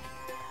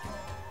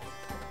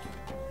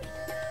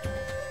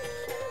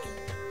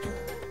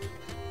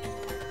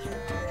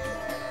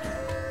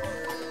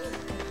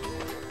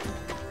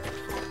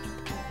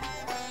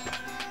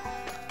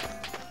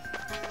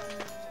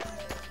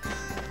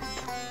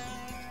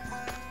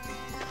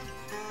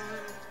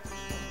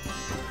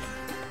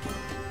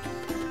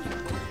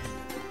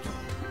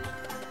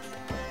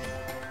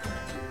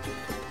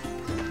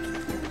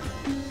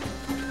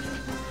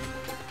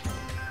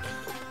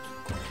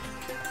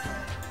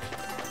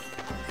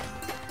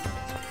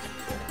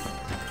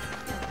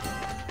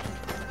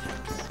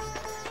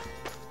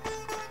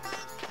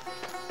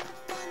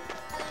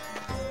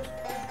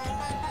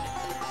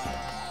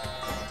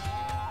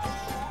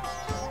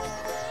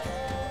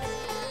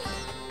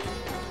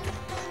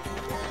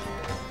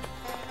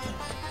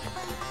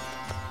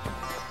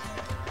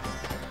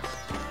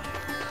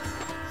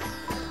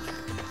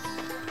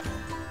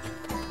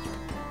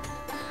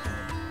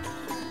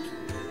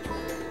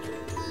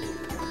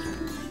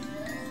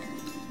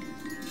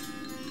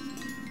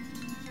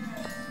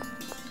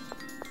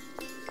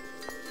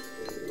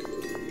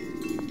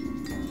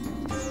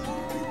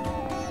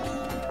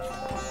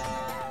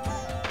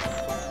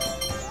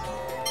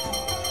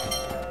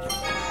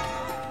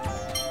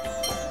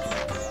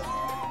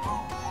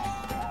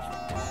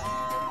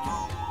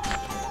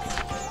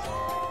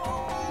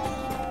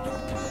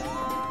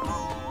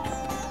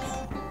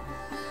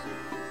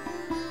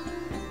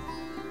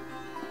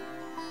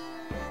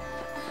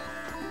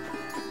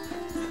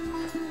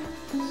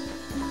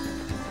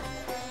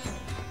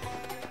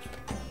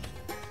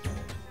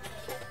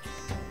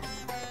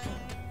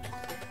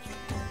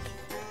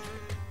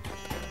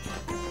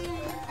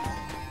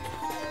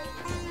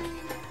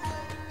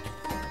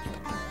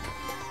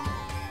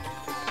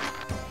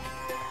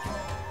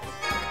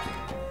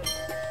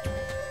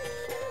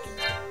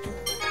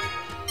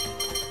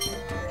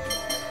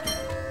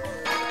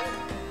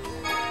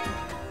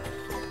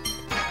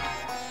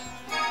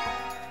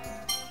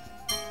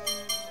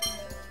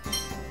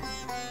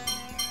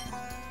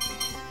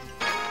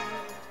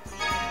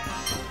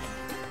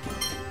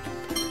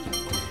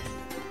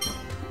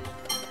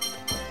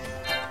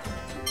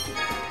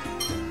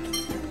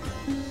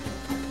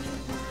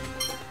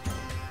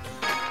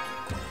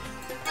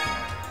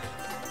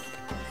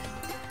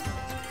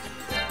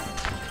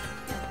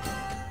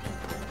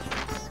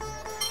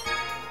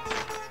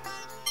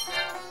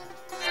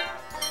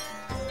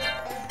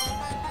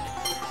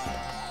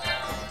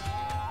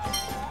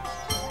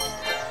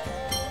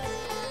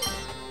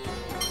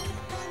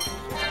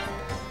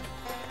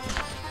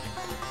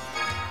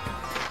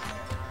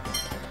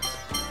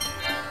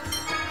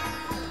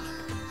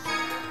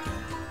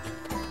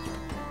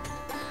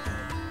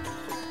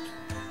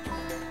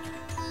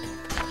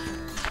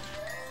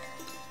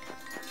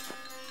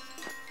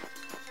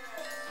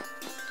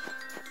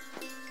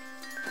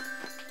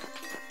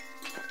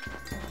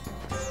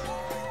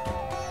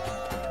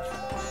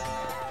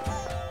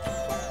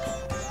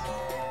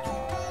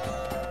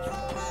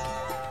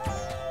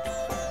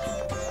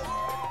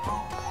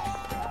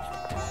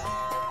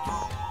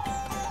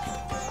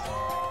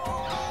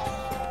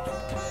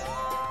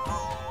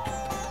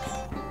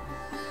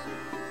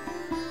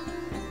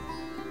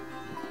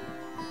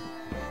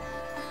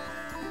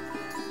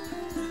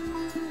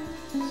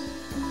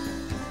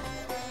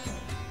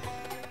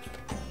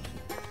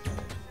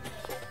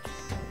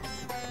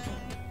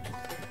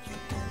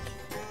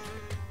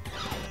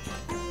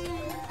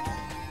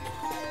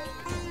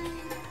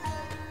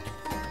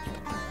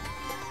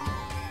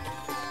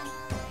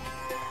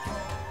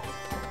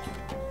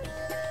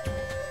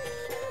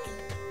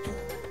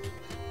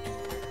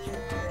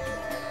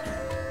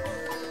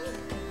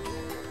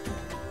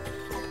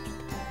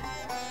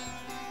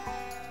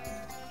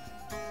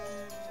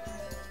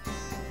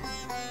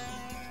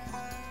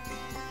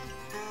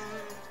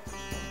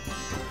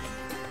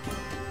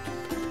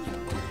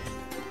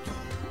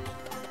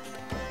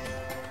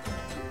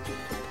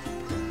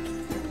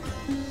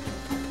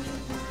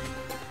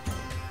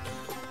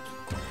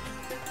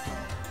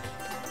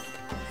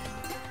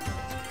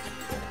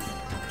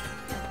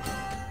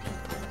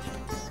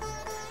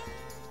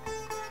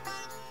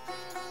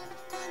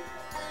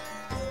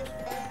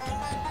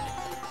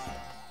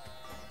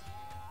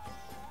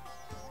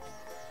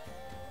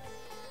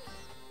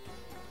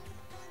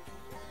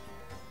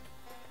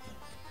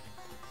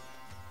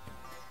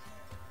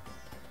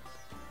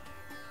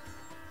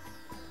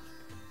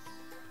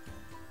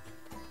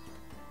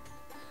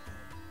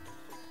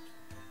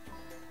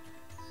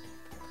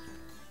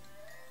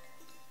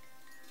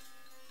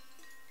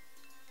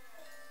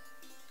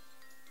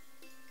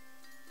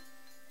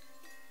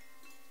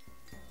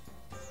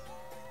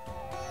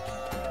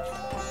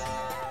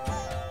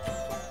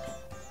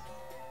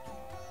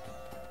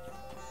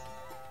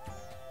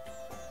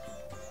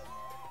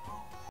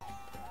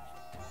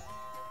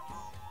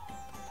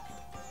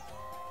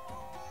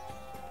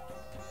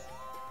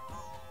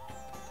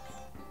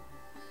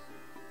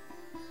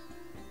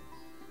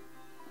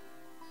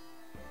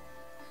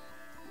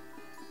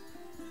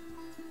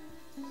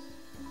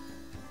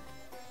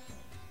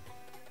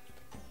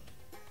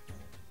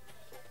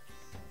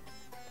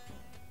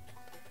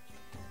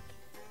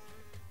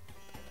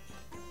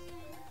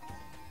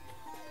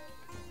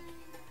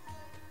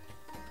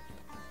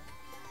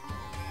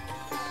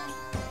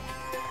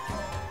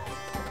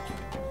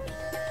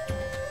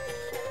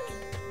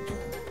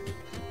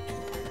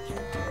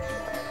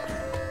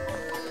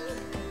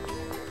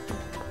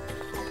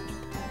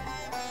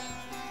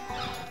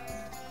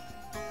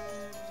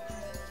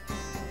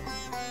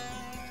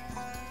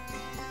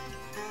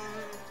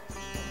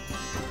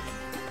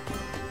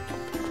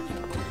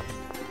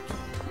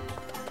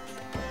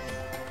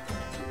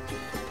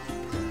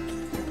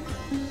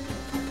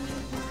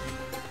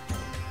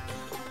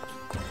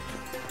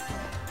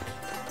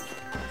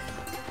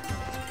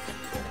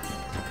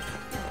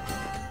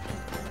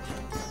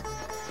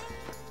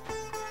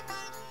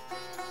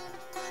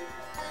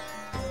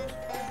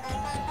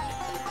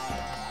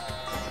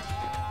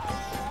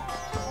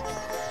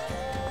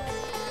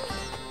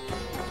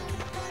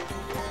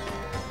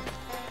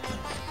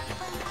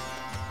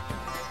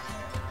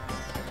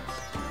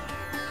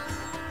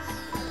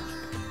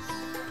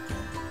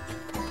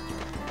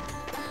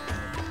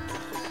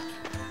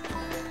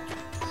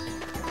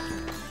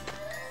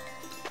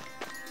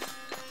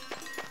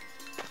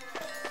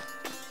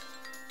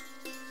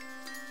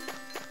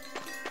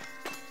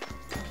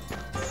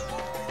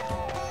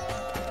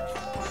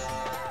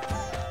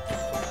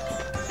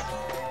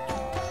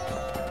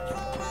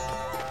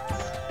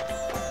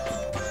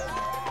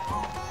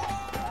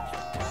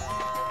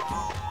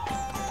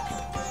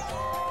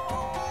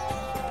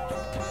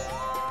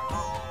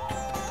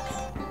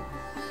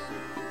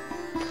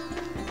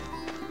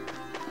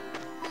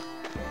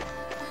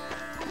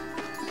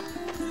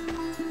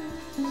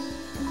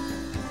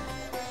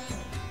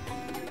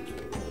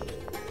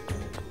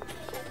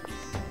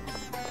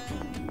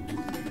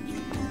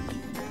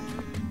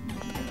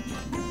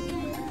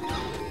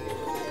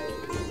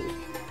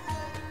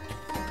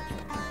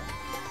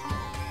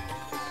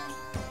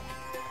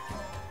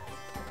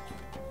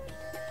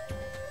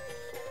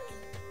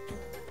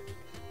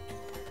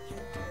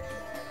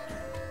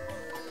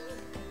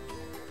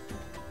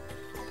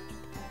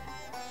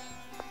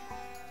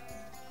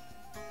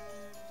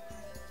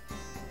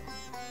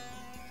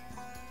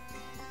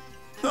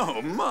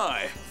 Oh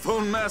my,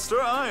 Phone Master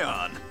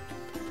Ion.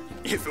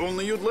 If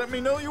only you'd let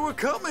me know you were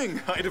coming,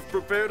 I'd have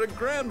prepared a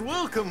grand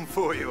welcome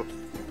for you.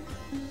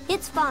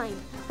 It's fine.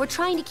 We're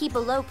trying to keep a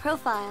low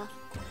profile.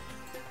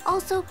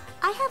 Also,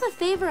 I have a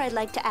favor I'd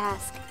like to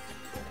ask.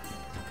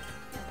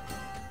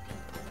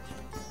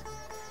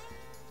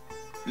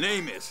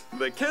 Name it.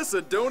 The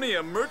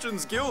Chesidonia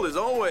Merchants Guild is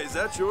always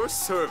at your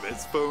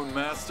service, Phone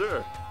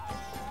Master.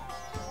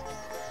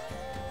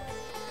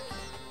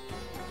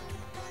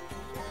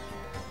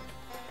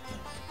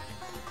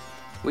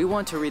 We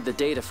want to read the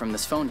data from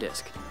this phone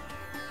disk.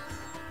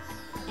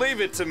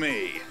 Leave it to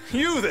me.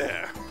 You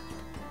there.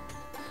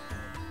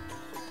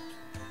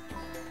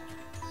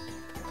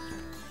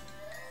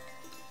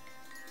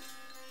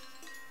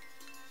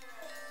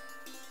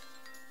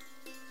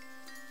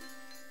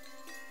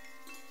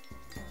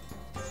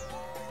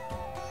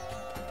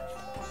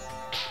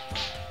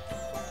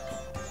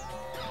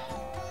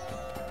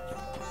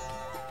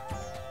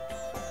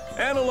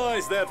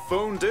 Analyze that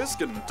phone disk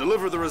and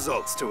deliver the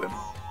results to him.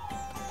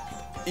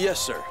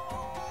 Yes, sir.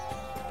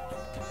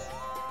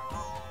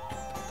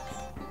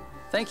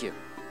 Thank you.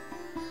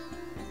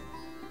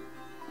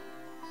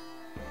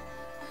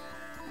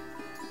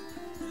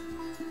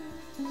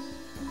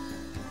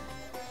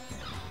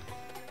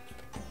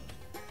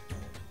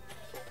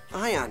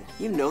 Ion,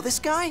 you know this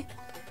guy?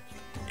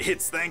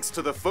 It's thanks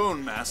to the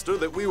Phone Master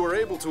that we were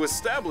able to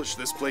establish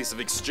this place of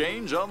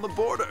exchange on the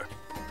border.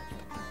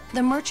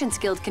 The Merchants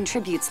Guild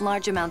contributes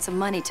large amounts of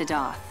money to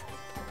Doth.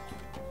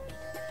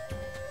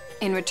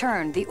 In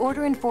return, the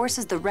Order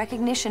enforces the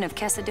recognition of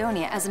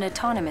Chesidonia as an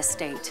autonomous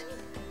state.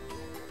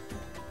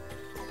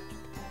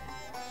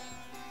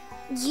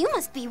 You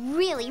must be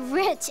really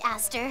rich,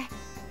 Aster.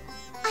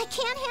 I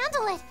can't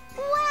handle it.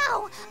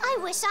 Wow! I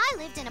wish I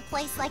lived in a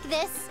place like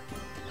this.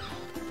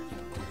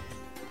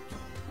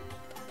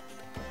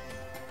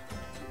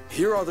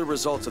 Here are the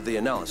results of the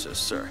analysis,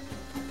 sir.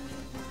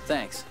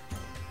 Thanks.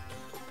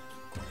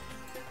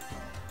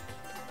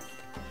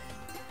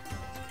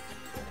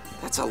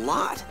 That's a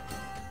lot.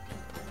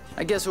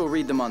 I guess we'll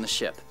read them on the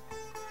ship.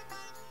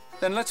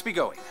 Then let's be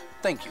going.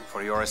 Thank you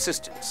for your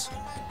assistance.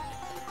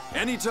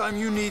 Anytime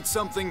you need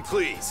something,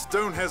 please,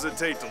 don't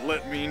hesitate to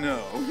let me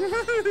know.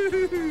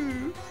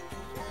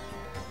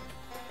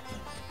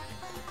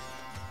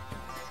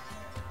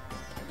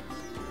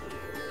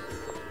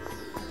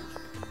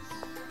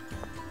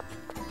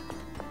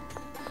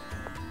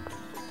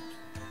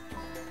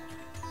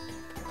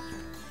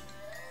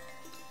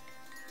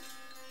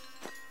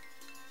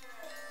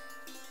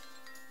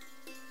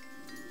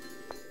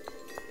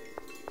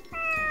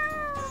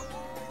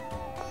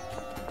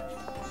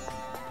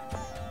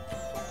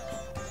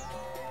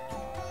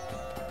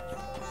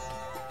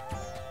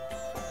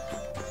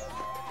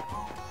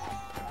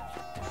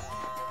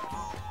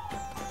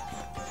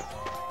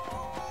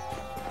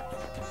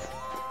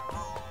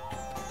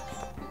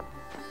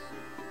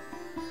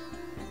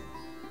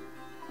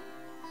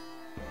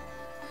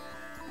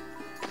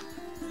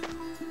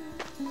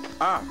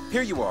 Ah,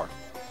 here you are.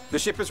 The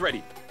ship is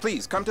ready.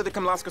 Please, come to the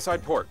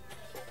Kamlaska-side port.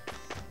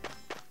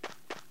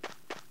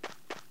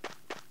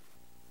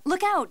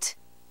 Look out!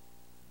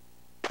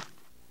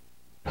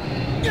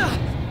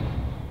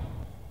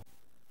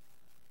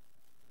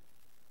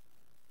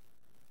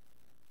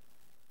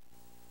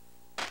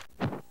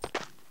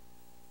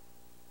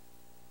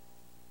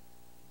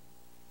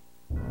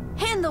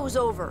 Hand those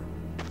over.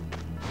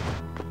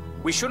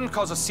 We shouldn't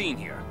cause a scene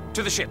here.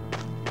 To the ship.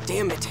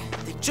 Damn it.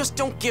 They just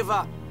don't give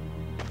up.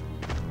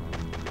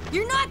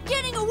 You're not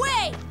getting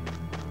away!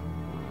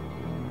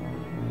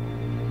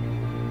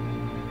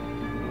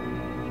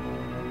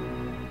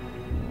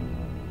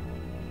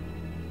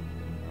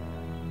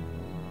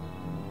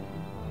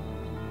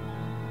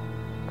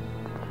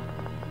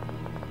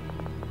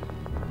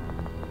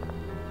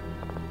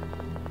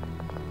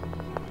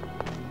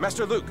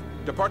 Master Luke,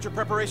 departure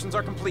preparations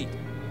are complete.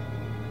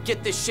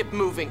 Get this ship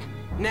moving.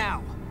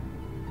 Now.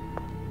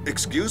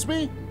 Excuse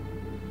me?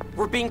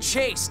 We're being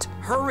chased.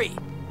 Hurry.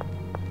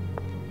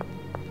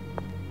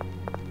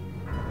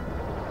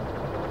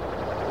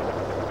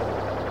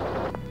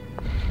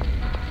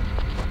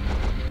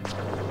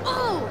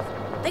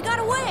 They got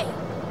away!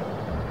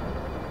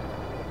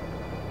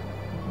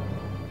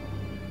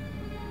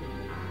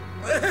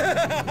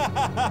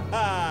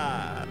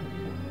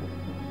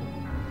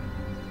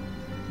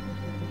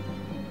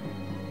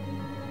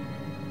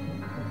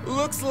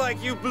 Looks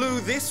like you blew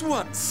this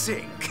one,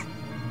 Sink.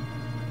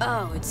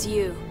 Oh, it's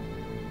you.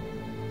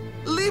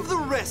 Leave the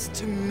rest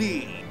to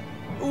me.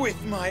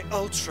 With my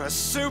ultra,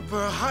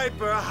 super,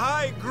 hyper,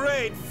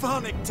 high-grade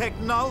phonic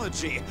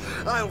technology,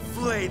 I'll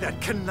flay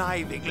that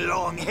conniving,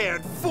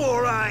 long-haired,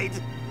 four-eyed...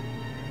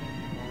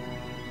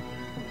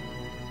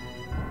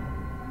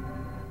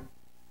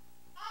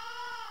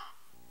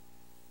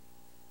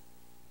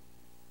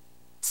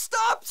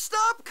 Stop!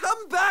 Stop!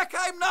 Come back!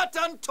 I'm not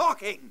done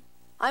talking!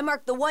 I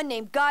marked the one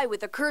named Guy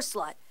with a curse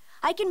slot.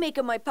 I can make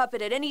him my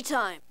puppet at any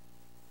time.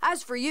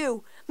 As for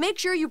you, make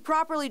sure you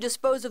properly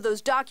dispose of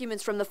those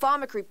documents from the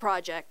Thaumacy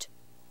project.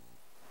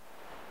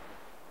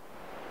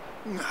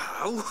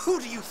 Oh, who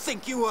do you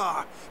think you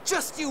are?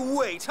 Just you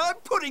wait. I'm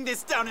putting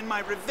this down in my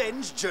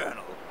revenge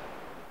journal.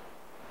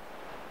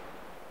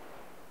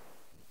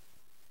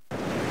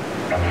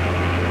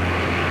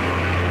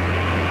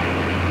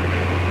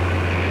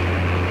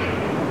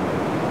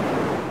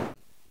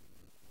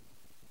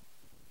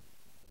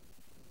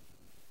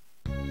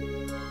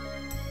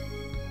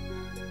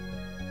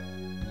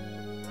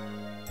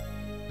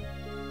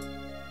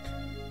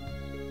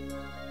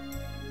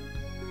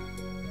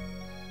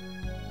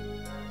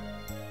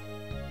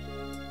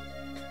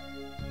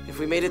 If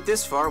we made it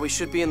this far, we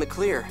should be in the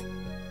clear.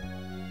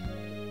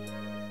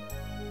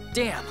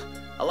 Damn!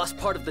 I lost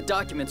part of the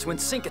documents when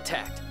Sync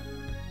attacked.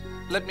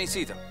 Let me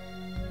see them.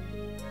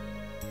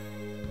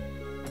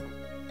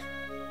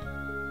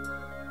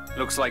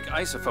 Looks like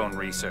isophone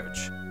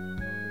research.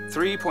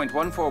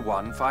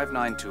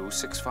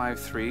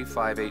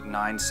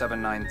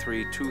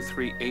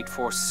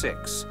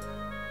 3.141-592-653-589-793-23846.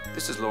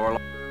 This is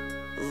Lorelei.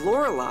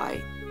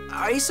 Lorelei?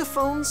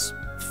 Isophones?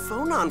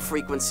 Phonon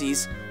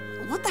frequencies?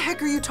 What the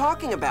heck are you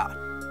talking about?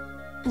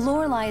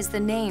 Lorelei is the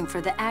name for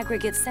the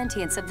aggregate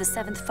sentience of the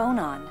 7th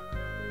phonon.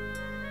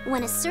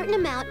 When a certain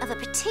amount of a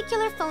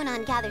particular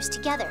phonon gathers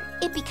together,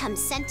 it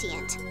becomes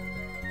sentient.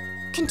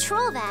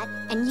 Control that,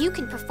 and you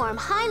can perform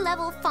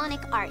high-level phonic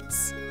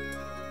arts.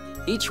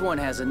 Each one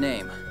has a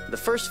name. The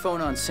first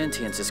phonon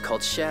sentience is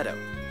called Shadow.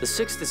 The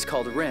 6th is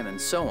called Rim, and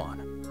so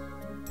on.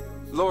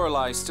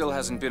 Lorelei still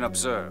hasn't been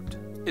observed.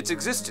 Its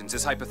existence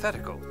is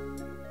hypothetical.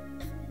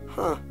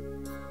 Huh.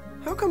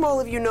 How come all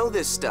of you know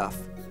this stuff?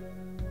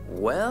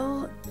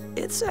 Well,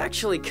 it's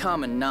actually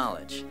common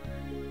knowledge.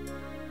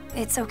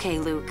 It's okay,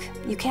 Luke.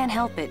 You can't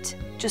help it.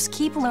 Just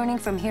keep learning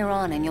from here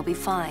on and you'll be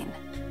fine.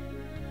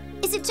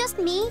 Is it just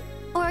me?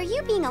 Or are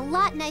you being a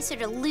lot nicer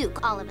to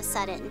Luke all of a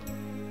sudden?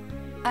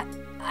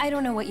 I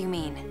don't know what you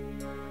mean.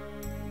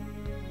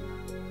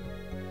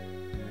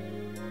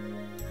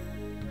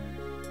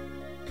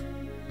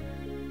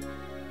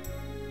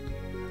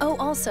 Oh,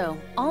 also,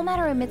 all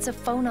matter emits a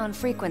phonon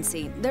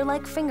frequency. They're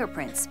like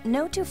fingerprints.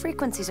 No two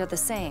frequencies are the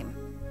same.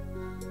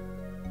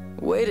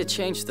 Way to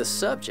change the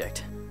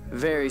subject.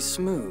 Very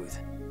smooth.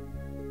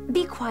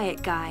 Be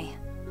quiet, guy.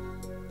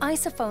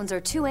 Isophones are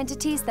two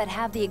entities that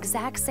have the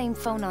exact same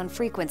phonon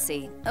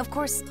frequency. Of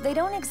course, they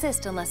don't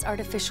exist unless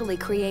artificially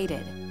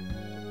created.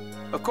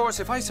 Of course,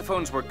 if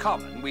isophones were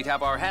common, we'd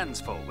have our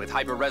hands full with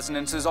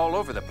hyperresonances all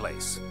over the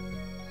place.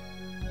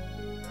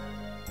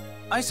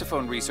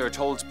 Isophone research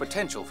holds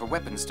potential for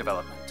weapons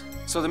development,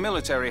 so the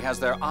military has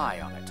their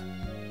eye on it.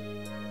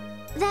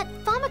 That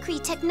Pharmacry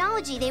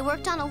technology they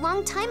worked on a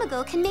long time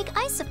ago can make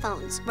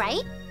isophones,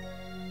 right?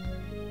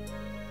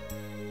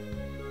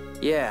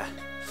 Yeah,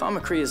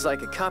 Pharmacry is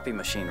like a copy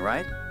machine,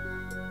 right?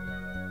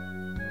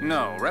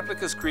 No,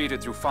 replicas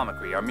created through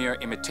Pharmacry are mere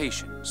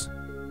imitations.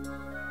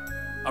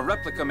 A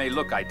replica may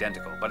look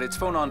identical, but its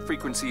phonon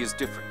frequency is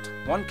different.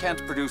 One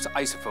can't produce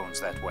isophones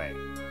that way.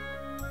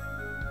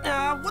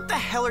 What the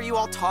hell are you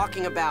all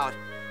talking about?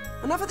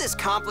 Enough of this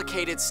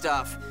complicated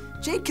stuff.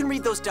 Jade can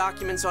read those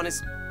documents on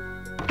his...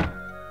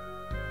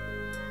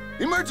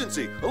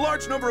 Emergency! A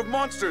large number of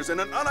monsters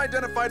and an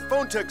unidentified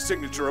phone tech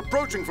signature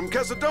approaching from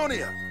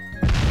Cassidonia.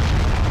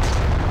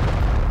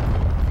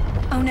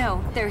 Oh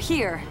no, they're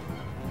here.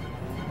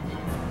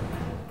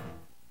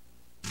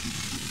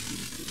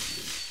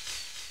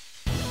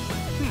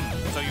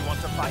 So you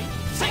want to fight?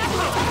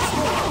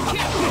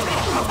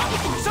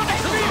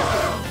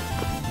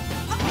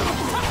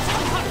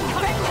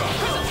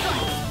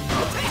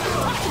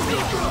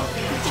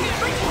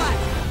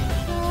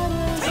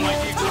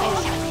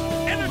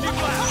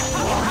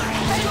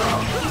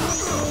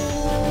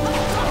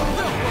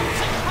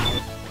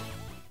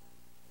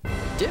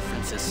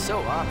 Difference is so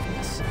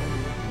obvious.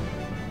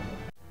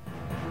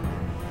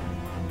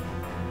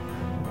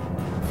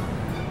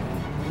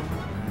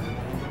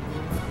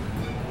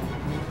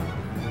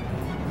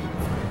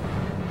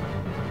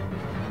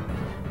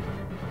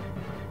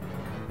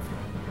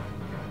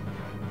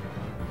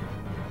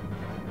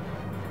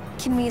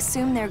 Can we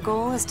assume their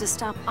goal is to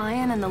stop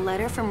Ion and the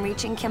letter from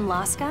reaching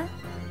Kimlaska?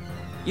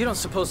 You don't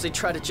suppose they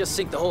try to just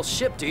sink the whole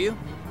ship, do you?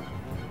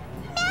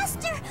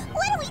 Master,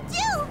 what do we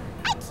do?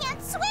 I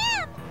can't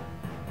swim!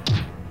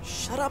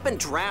 Shut up and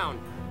drown.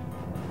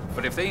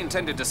 But if they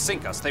intended to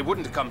sink us, they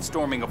wouldn't have come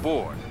storming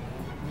aboard.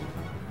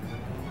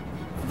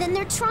 Then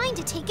they're trying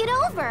to take it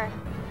over.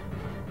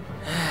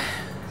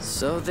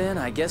 So then,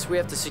 I guess we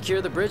have to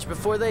secure the bridge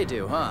before they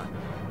do, huh?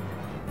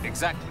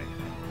 Exactly.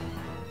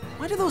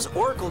 Why do those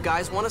Oracle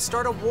guys want to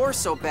start a war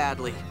so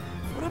badly?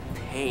 What a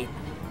pain.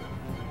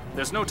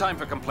 There's no time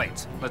for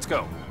complaints. Let's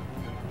go.